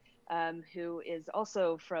Lim, who is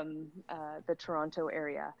also from the Toronto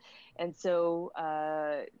area. And so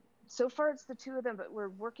so far it's the 2 of them, but we're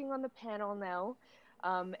working on the panel now,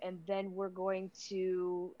 and then we're going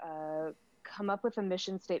to come up with a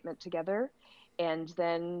mission statement together, and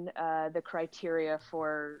then the criteria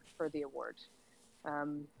for the award.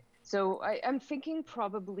 So I'm thinking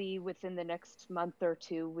probably within the next month or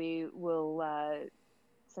 2, we will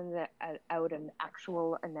send out an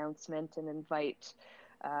actual announcement and invite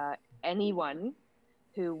anyone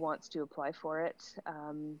who wants to apply for it,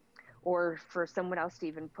 or for someone else to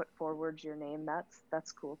even put forward your name.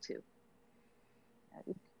 That's cool too.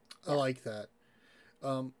 I like that.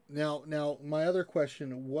 Now, my other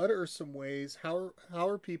question: what are some ways? How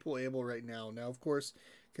are people able right now? Now, of course,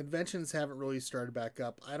 conventions haven't really started back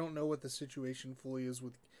up. I don't know what the situation fully is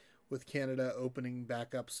with Canada opening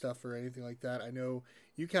back up stuff or anything like that. I know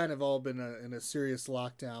you kind of all been in a serious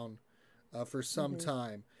lockdown for some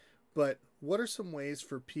time, but what are some ways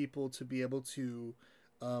for people to be able to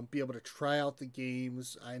be able to try out the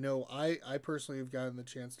games. I know I personally have gotten the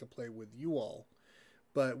chance to play with you all,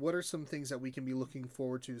 but what are some things that we can be looking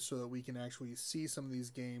forward to so that we can actually see some of these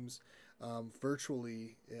games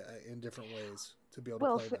virtually in different ways to be able to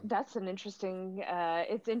Well, play them? that's an interesting,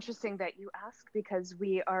 it's interesting that you ask because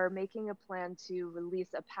we are making a plan to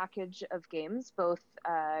release a package of games, both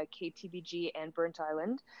KTBG and Burnt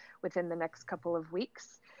Island, within the next couple of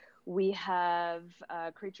weeks. We have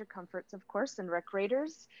Creature Comforts, of course, and Rec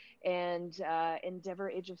Raiders, and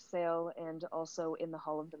Endeavor Age of Sail, and also In the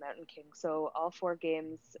Hall of the Mountain King. So all four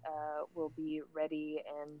games will be ready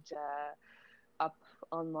and up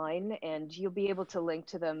online, and you'll be able to link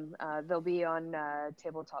to them. They'll be on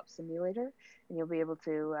Tabletop Simulator, and you'll be able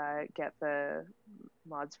to get the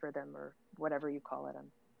mods for them or whatever you call it.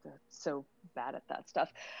 I'm so bad at that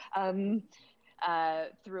stuff.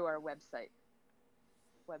 Through our website.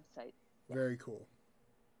 Yeah. Very cool.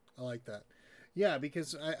 I like that. Yeah,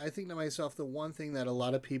 because I think to myself, the one thing that a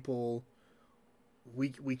lot of people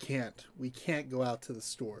we can't go out to the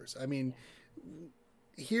stores. I mean,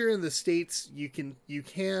 here in the States you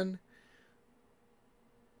can,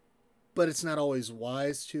 but it's not always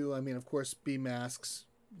wise to. I mean, of course, be masks,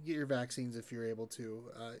 get your vaccines if you're able to.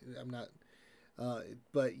 I'm not,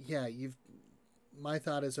 but yeah, you've. My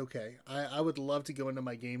thought is okay. I would love to go into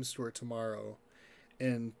my game store tomorrow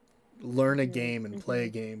and learn a game and play a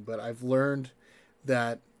game, but I've learned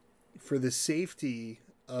that for the safety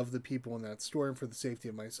of the people in that store and for the safety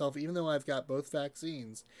of myself, even though I've got both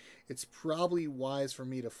vaccines, it's probably wise for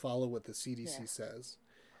me to follow what the CDC says.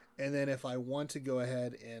 And then if I want to go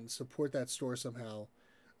ahead and support that store somehow,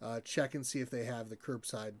 check and see if they have the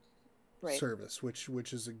curbside service, which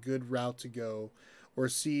is a good route to go. Or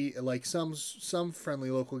see, like some friendly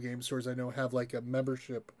local game stores I know have like a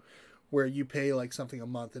membership where you pay like something a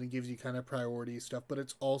month and it gives you kind of priority stuff, but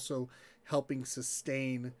it's also helping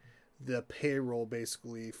sustain the payroll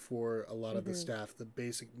basically for a lot of the staff, the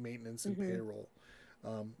basic maintenance and payroll,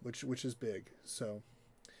 which is big. So,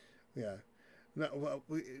 yeah.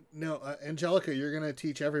 No, Angelica, you're going to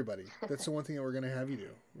teach everybody. That's the one thing that we're going to have you do.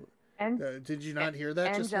 And did you not hear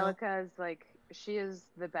that? Angelica is like, she is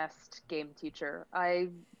the best game teacher. I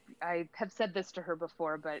have said this to her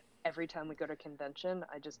before, but every time we go to convention,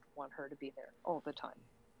 I just want her to be there all the time.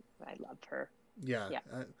 I love her. Yeah.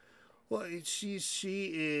 Well, she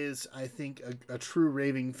is, I think, a true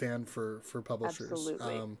raving fan for publishers.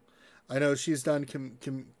 Absolutely. I know she's done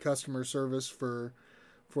customer service for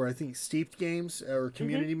I think Steeped Games or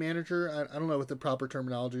community manager. I don't know what the proper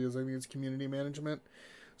terminology is. I think it's community management.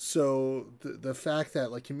 So the fact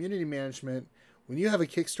that like community management, when you have a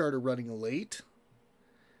Kickstarter running late,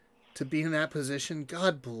 to be in that position,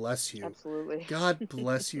 God bless you. Absolutely. God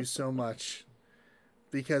bless you so much,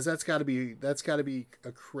 because that's got to be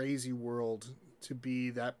a crazy world to be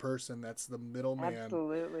that person that's the middleman.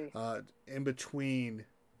 Absolutely. In between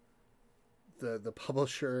the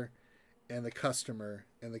publisher and the customer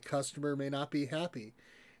may not be happy,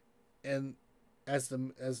 and as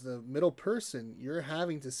the middle person, you're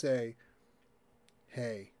having to say,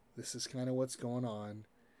 hey, this is kind of what's going on.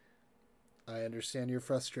 I understand your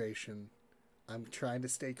frustration. I'm trying to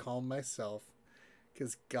stay calm myself,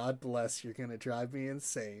 because God bless, you're going to drive me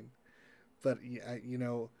insane. But,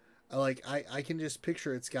 I can just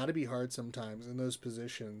picture it's got to be hard sometimes in those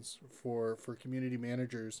positions for community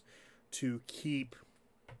managers to keep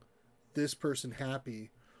this person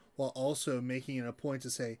happy while also making it a point to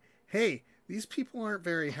say, hey, these people aren't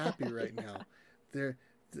very happy right now.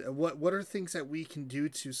 What are things that we can do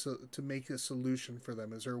to make a solution for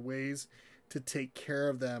them? Is there ways to take care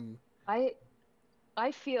of them?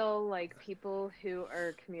 I feel like people who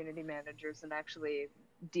are community managers and actually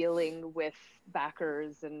dealing with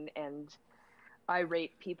backers and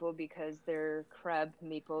irate people because their crab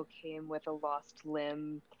meeple came with a lost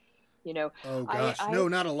limb, Oh gosh, no,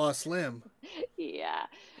 not a lost limb. Yeah.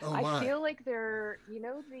 Oh my. I feel like they're,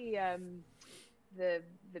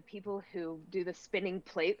 the people who do the spinning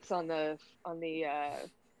plates on the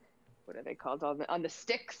what are they called, on the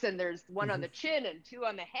sticks, and there's one on the chin and two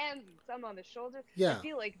on the hands and some on the shoulder. Yeah. I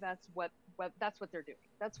feel like that's what they're doing.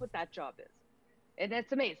 That's what that job is. And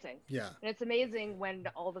it's amazing. Yeah. And it's amazing when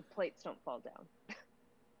all the plates don't fall down.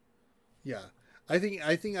 Yeah. I think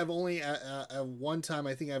I've only at one time,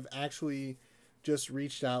 I think I've actually just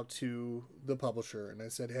reached out to the publisher and I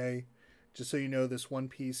said, hey, just so you know, this one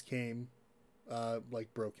piece came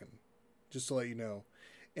like broken, just to let you know.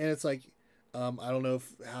 And it's like, I don't know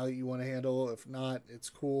how you want to handle. If not, it's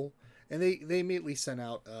cool. And they immediately sent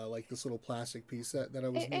out like this little plastic piece that I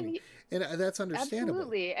was needing, and that's understandable.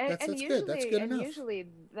 Absolutely, that's usually, good. That's good enough. Usually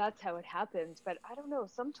that's how it happens. But I don't know.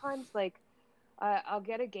 Sometimes, like, I'll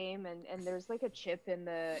get a game and there's like a chip in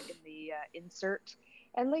the insert,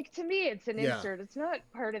 and like to me it's an Yeah. insert. It's not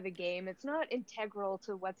part of the game. It's not integral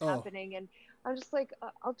to what's Oh, happening. And I'm just like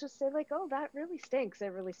I'll just say like, oh, that really stinks. It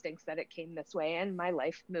really stinks that it came this way, and my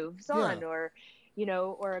life moves yeah. on. Or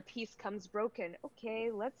or a piece comes broken.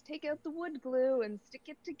 Okay, let's take out the wood glue and stick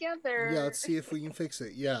it Yeah, let's together. see if we can fix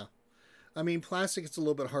it. Yeah. I mean, plastic, it's a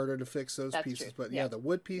little bit harder to fix those That's true. pieces, but Yeah, yeah, the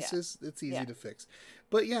wood yeah, pieces, it's easy yeah. to fix.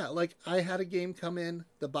 But yeah, like I had a game come in,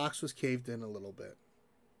 the box was caved in a little bit.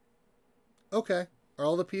 Okay. Are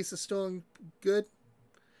all the pieces still good?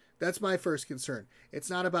 That's my first concern. It's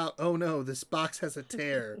not about, oh no, this box has a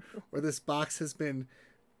tear or this box has been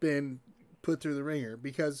put through the ringer,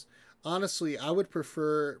 because honestly, I would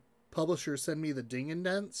prefer publishers send me the ding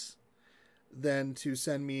indents than to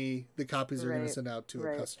send me the copies they're going to Right, send out to a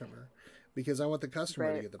right, customer, because I want the customer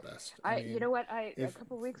to right. get the best. I You mean, know what? A if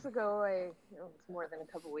couple weeks ago, it's more than a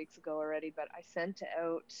couple weeks ago already, but I sent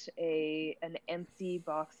out an empty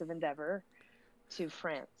box of Endeavor to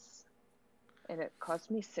France, and it cost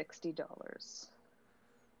me $60.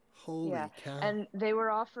 Yeah, holy cow. and they were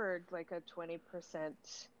offered like a 20%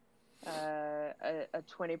 a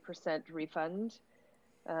 20% refund.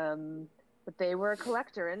 Um, but they were a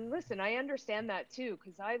collector. And listen, I understand that too,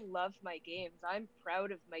 because I love my games. I'm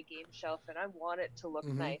proud of my game shelf and I want it to look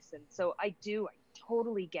Mhm. nice. And so I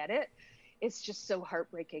totally get it. It's just so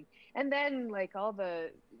heartbreaking. And then like all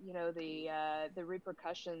the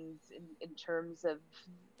repercussions in terms of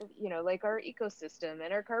like our ecosystem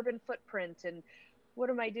and our carbon footprint, and what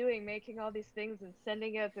am I doing making all these things and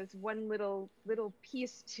sending out this one little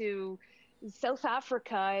piece to South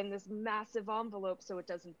Africa in this massive envelope so it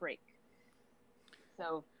doesn't break.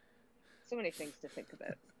 So many things to think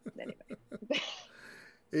about. Anyway.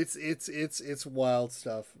 It's wild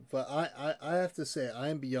stuff. But I have to say, I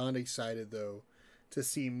am beyond excited though to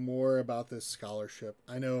see more about this scholarship.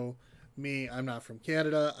 I know me, I'm not from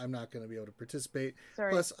Canada. I'm not going to be able to participate.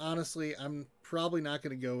 Sorry. Plus, honestly, I'm probably not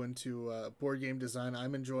going to go into board game design.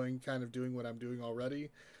 I'm enjoying kind of doing what I'm doing already,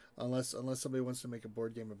 unless somebody wants to make a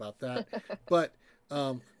board game about that. But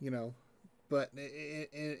you know, but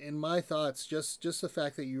in my thoughts, just the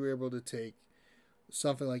fact that you were able to take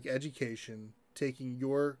something like education, taking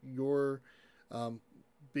your um,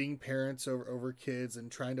 being parents over kids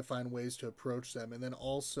and trying to find ways to approach them, and then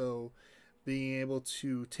also being able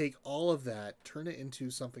to take all of that, turn it into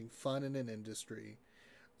something fun in an industry,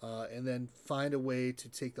 and then find a way to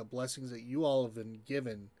take the blessings that you all have been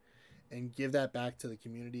given and give that back to the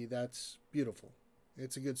community. That's beautiful.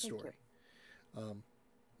 It's a good Thank you. story. Um,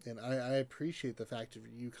 and I appreciate the fact of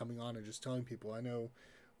you coming on and just telling people. I know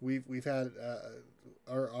we've had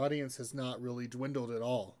our audience has not really dwindled at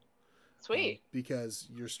all, Sweet. because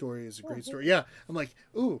your story is a Oh, great thank story. you. Yeah, I'm like,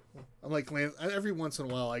 ooh, I'm like glance every once in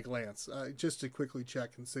a while. I glance just to quickly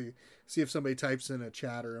check and see if somebody types in a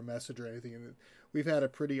chat or a message or anything. And we've had a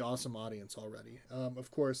pretty awesome audience already. Of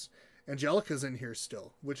course, Angelica's in here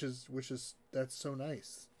still, which is that's so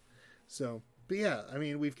nice. So, but yeah, I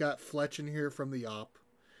mean, we've got Fletch in here from the op.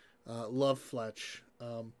 Love Fletch.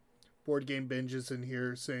 Board Game Binges in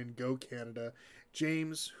here saying go Canada.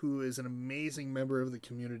 James, who is an amazing member of the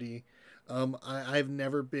community. I've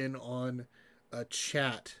never been on a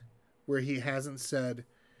chat where he hasn't said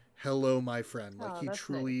hello, my friend. Like Oh, he that's nice.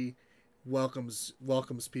 truly welcomes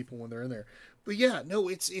people when they're in there. But yeah, no,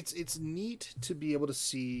 it's neat to be able to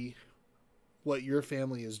see what your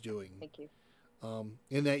family is doing, Thank you.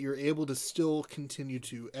 and that you're able to still continue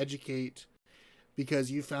to educate,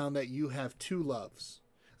 because you found that you have two loves.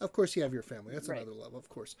 Of course, you have your family. That's Right. another love, of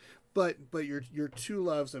course. But your two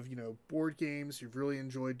loves of board games. You've really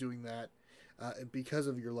enjoyed doing that because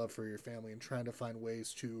of your love for your family and trying to find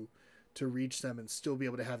ways to reach them and still be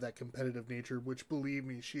able to have that competitive nature. Which, believe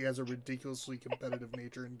me, she has a ridiculously competitive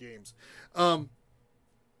nature in games. Um,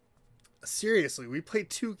 Seriously, we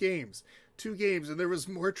played two games, and there was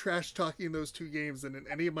more trash talking in those two games than in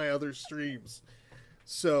any of my other streams.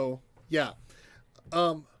 So yeah.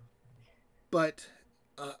 Um, but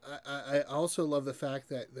I also love the fact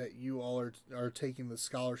that you all are taking the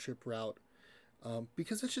scholarship route,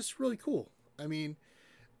 because it's just really cool. I mean,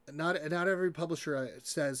 not every publisher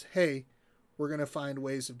says, "Hey, we're going to find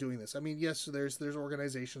ways of doing this." I mean, yes, there's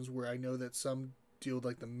organizations where I know that some deal with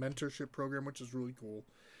like the mentorship program, which is really cool,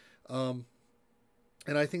 um,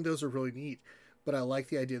 and I think those are really neat. But I like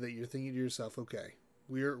the idea that you're thinking to yourself, "Okay,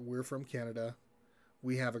 we're from Canada.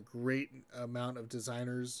 We have a great amount of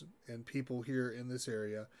designers and people here in this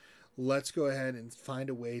area. Let's go ahead and find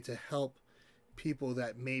a way to help people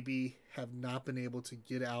that maybe have not been able to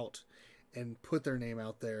get out and put their name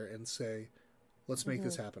out there and say, let's make Hmm.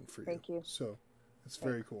 this happen for you." Thank you. So it's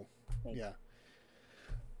very Thanks. cool. Thanks. Yeah.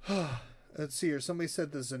 Let's see here. Somebody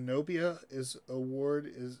said the Zenobia is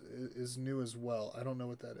award is new as well. I don't know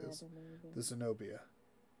what that I is. don't know either. The Zenobia.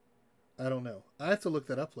 I don't know. I have to look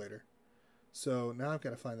that up later. So now I've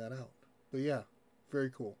got to find that out. But yeah, very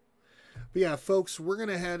cool. But yeah, folks, we're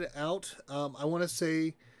gonna head out. I want to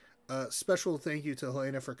say a special thank you to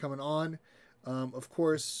Helaina for coming on. Of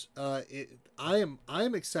course, I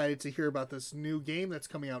am excited to hear about this new game that's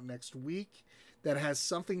coming out next week that has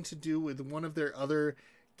something to do with one of their other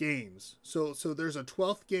games. So there's a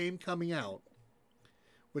 12th game coming out,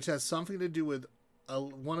 which has something to do with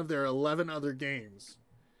one of their 11 other games.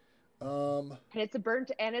 And it's a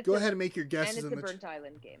burnt and it's Go ahead and make your guesses. And it's a burnt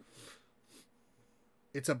island game.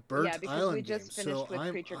 It's a burnt because island we just game. finished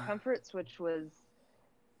with Creature Comforts, which was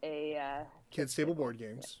a kids table board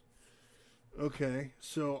games. Yeah. Okay,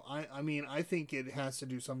 so I mean I think it has to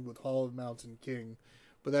do something with Hall of Mountain King,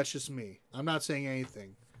 but that's just me. I'm not saying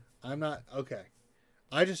anything. I'm not okay.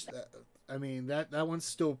 I just I mean that one's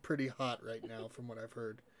still pretty hot right now from what I've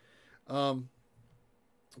heard.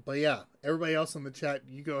 But yeah, everybody else in the chat,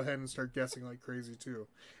 you go ahead and start guessing like crazy too.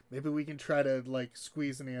 Maybe we can try to like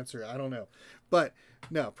squeeze an answer. I don't know, but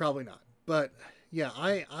no, probably not. But yeah,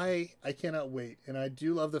 I cannot wait, and I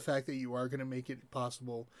do love the fact that you are going to make it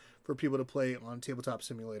possible for people to play on Tabletop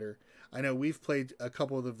Simulator. I know we've played a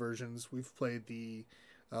couple of the versions. We've played the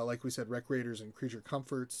like we said, Rec Raiders and Creature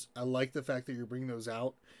Comforts. I like the fact that you're bringing those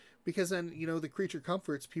out because then the Creature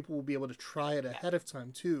Comforts people will be able to try it ahead of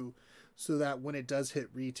time too. So that when it does hit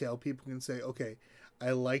retail, people can say, okay,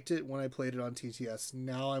 I liked it when I played it on TTS.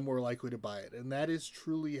 Now I'm more likely to buy it. And that is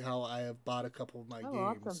truly how I have bought a couple of my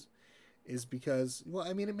games. Awesome. Is because, well,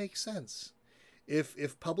 I mean, it makes sense.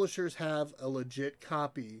 If publishers have a legit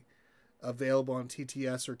copy available on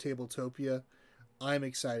TTS or Tabletopia, I'm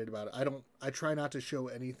excited about it. I try not to show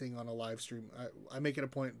anything on a live stream. I make it a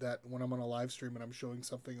point that when I'm on a live stream and I'm showing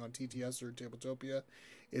something on TTS or Tabletopia,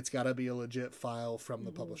 it's got to be a legit file from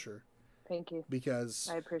the publisher. Thank you. Because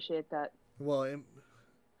I appreciate that. Well,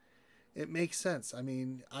 it makes sense. I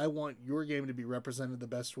mean, I want your game to be represented the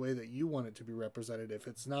best way that you want it to be represented. If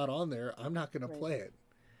it's not on there, I'm not going to play it.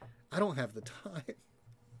 I don't have the time.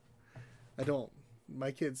 I don't.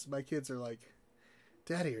 My kids are like,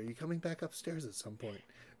 Daddy, are you coming back upstairs at some point?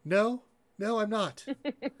 No, I'm not.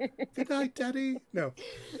 Good night, Daddy.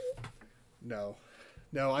 No,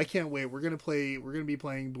 I can't wait. We're going to be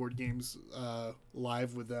playing board games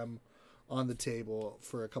live with them on the table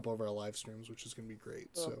for a couple of our live streams, which is going to be great.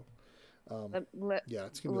 Cool. So, yeah,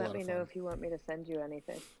 it's going to be a lot of fun. Let me know if you want me to send you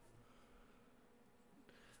anything.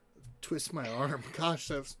 Twist my arm. Gosh,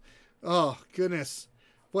 that's... Oh, goodness.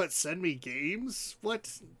 What, send me games? What?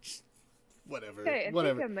 Whatever. Okay, I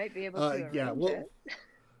think I might be able to arrange it.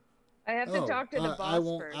 I have to talk to the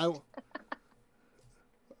boss first.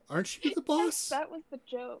 Aren't you the boss? That was the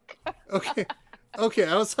joke. Okay.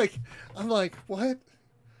 I'm like, what?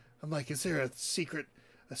 I'm like, is there a secret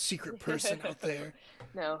person out there?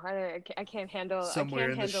 No, I can't handle.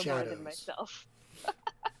 Somewhere I can't handle more than myself.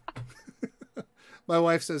 My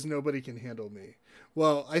wife says nobody can handle me.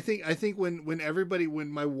 Well, I think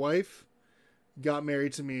when my wife got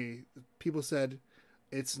married to me, people said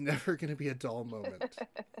it's never going to be a dull moment.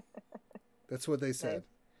 That's what they said.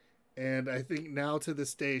 Nice. And I think now to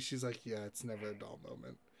this day, she's like, yeah, it's never a dull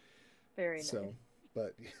moment. Very nice. So,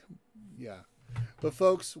 but yeah. But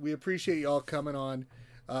folks, we appreciate y'all coming on.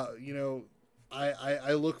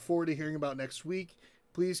 I look forward to hearing about next week.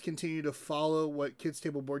 Please continue to follow what Kids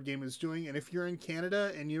Table Board Game is doing. And if you're in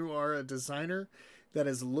Canada and you are a designer that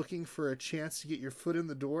is looking for a chance to get your foot in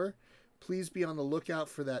the door, please be on the lookout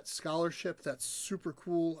for that scholarship. That's super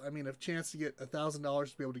cool. I mean, a chance to get $1,000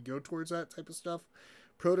 to be able to go towards that type of stuff.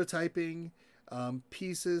 Prototyping,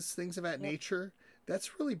 pieces, things of that nature.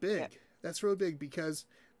 That's really big. Yep. That's really big because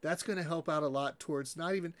that's going to help out a lot towards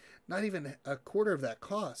not even a quarter of that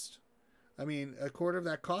cost. I mean, a quarter of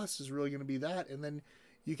that cost is really going to be that. And then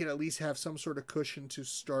you can at least have some sort of cushion to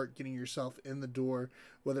start getting yourself in the door,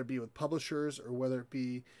 whether it be with publishers or whether it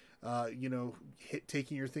be,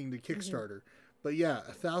 taking your thing to Kickstarter. Mm-hmm. But yeah,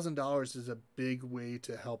 $1,000 is a big way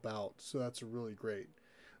to help out. So that's really great.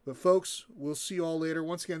 But folks, we'll see you all later.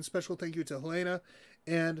 Once again, special thank you to Helaina.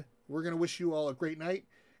 And we're going to wish you all a great night.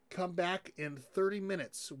 Come back in 30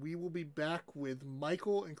 minutes. We will be back with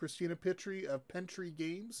Michael and Christina Pitry of Pentry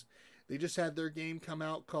Games. They just had their game come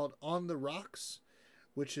out called On the Rocks,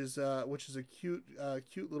 which is a cute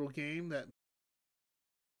little game that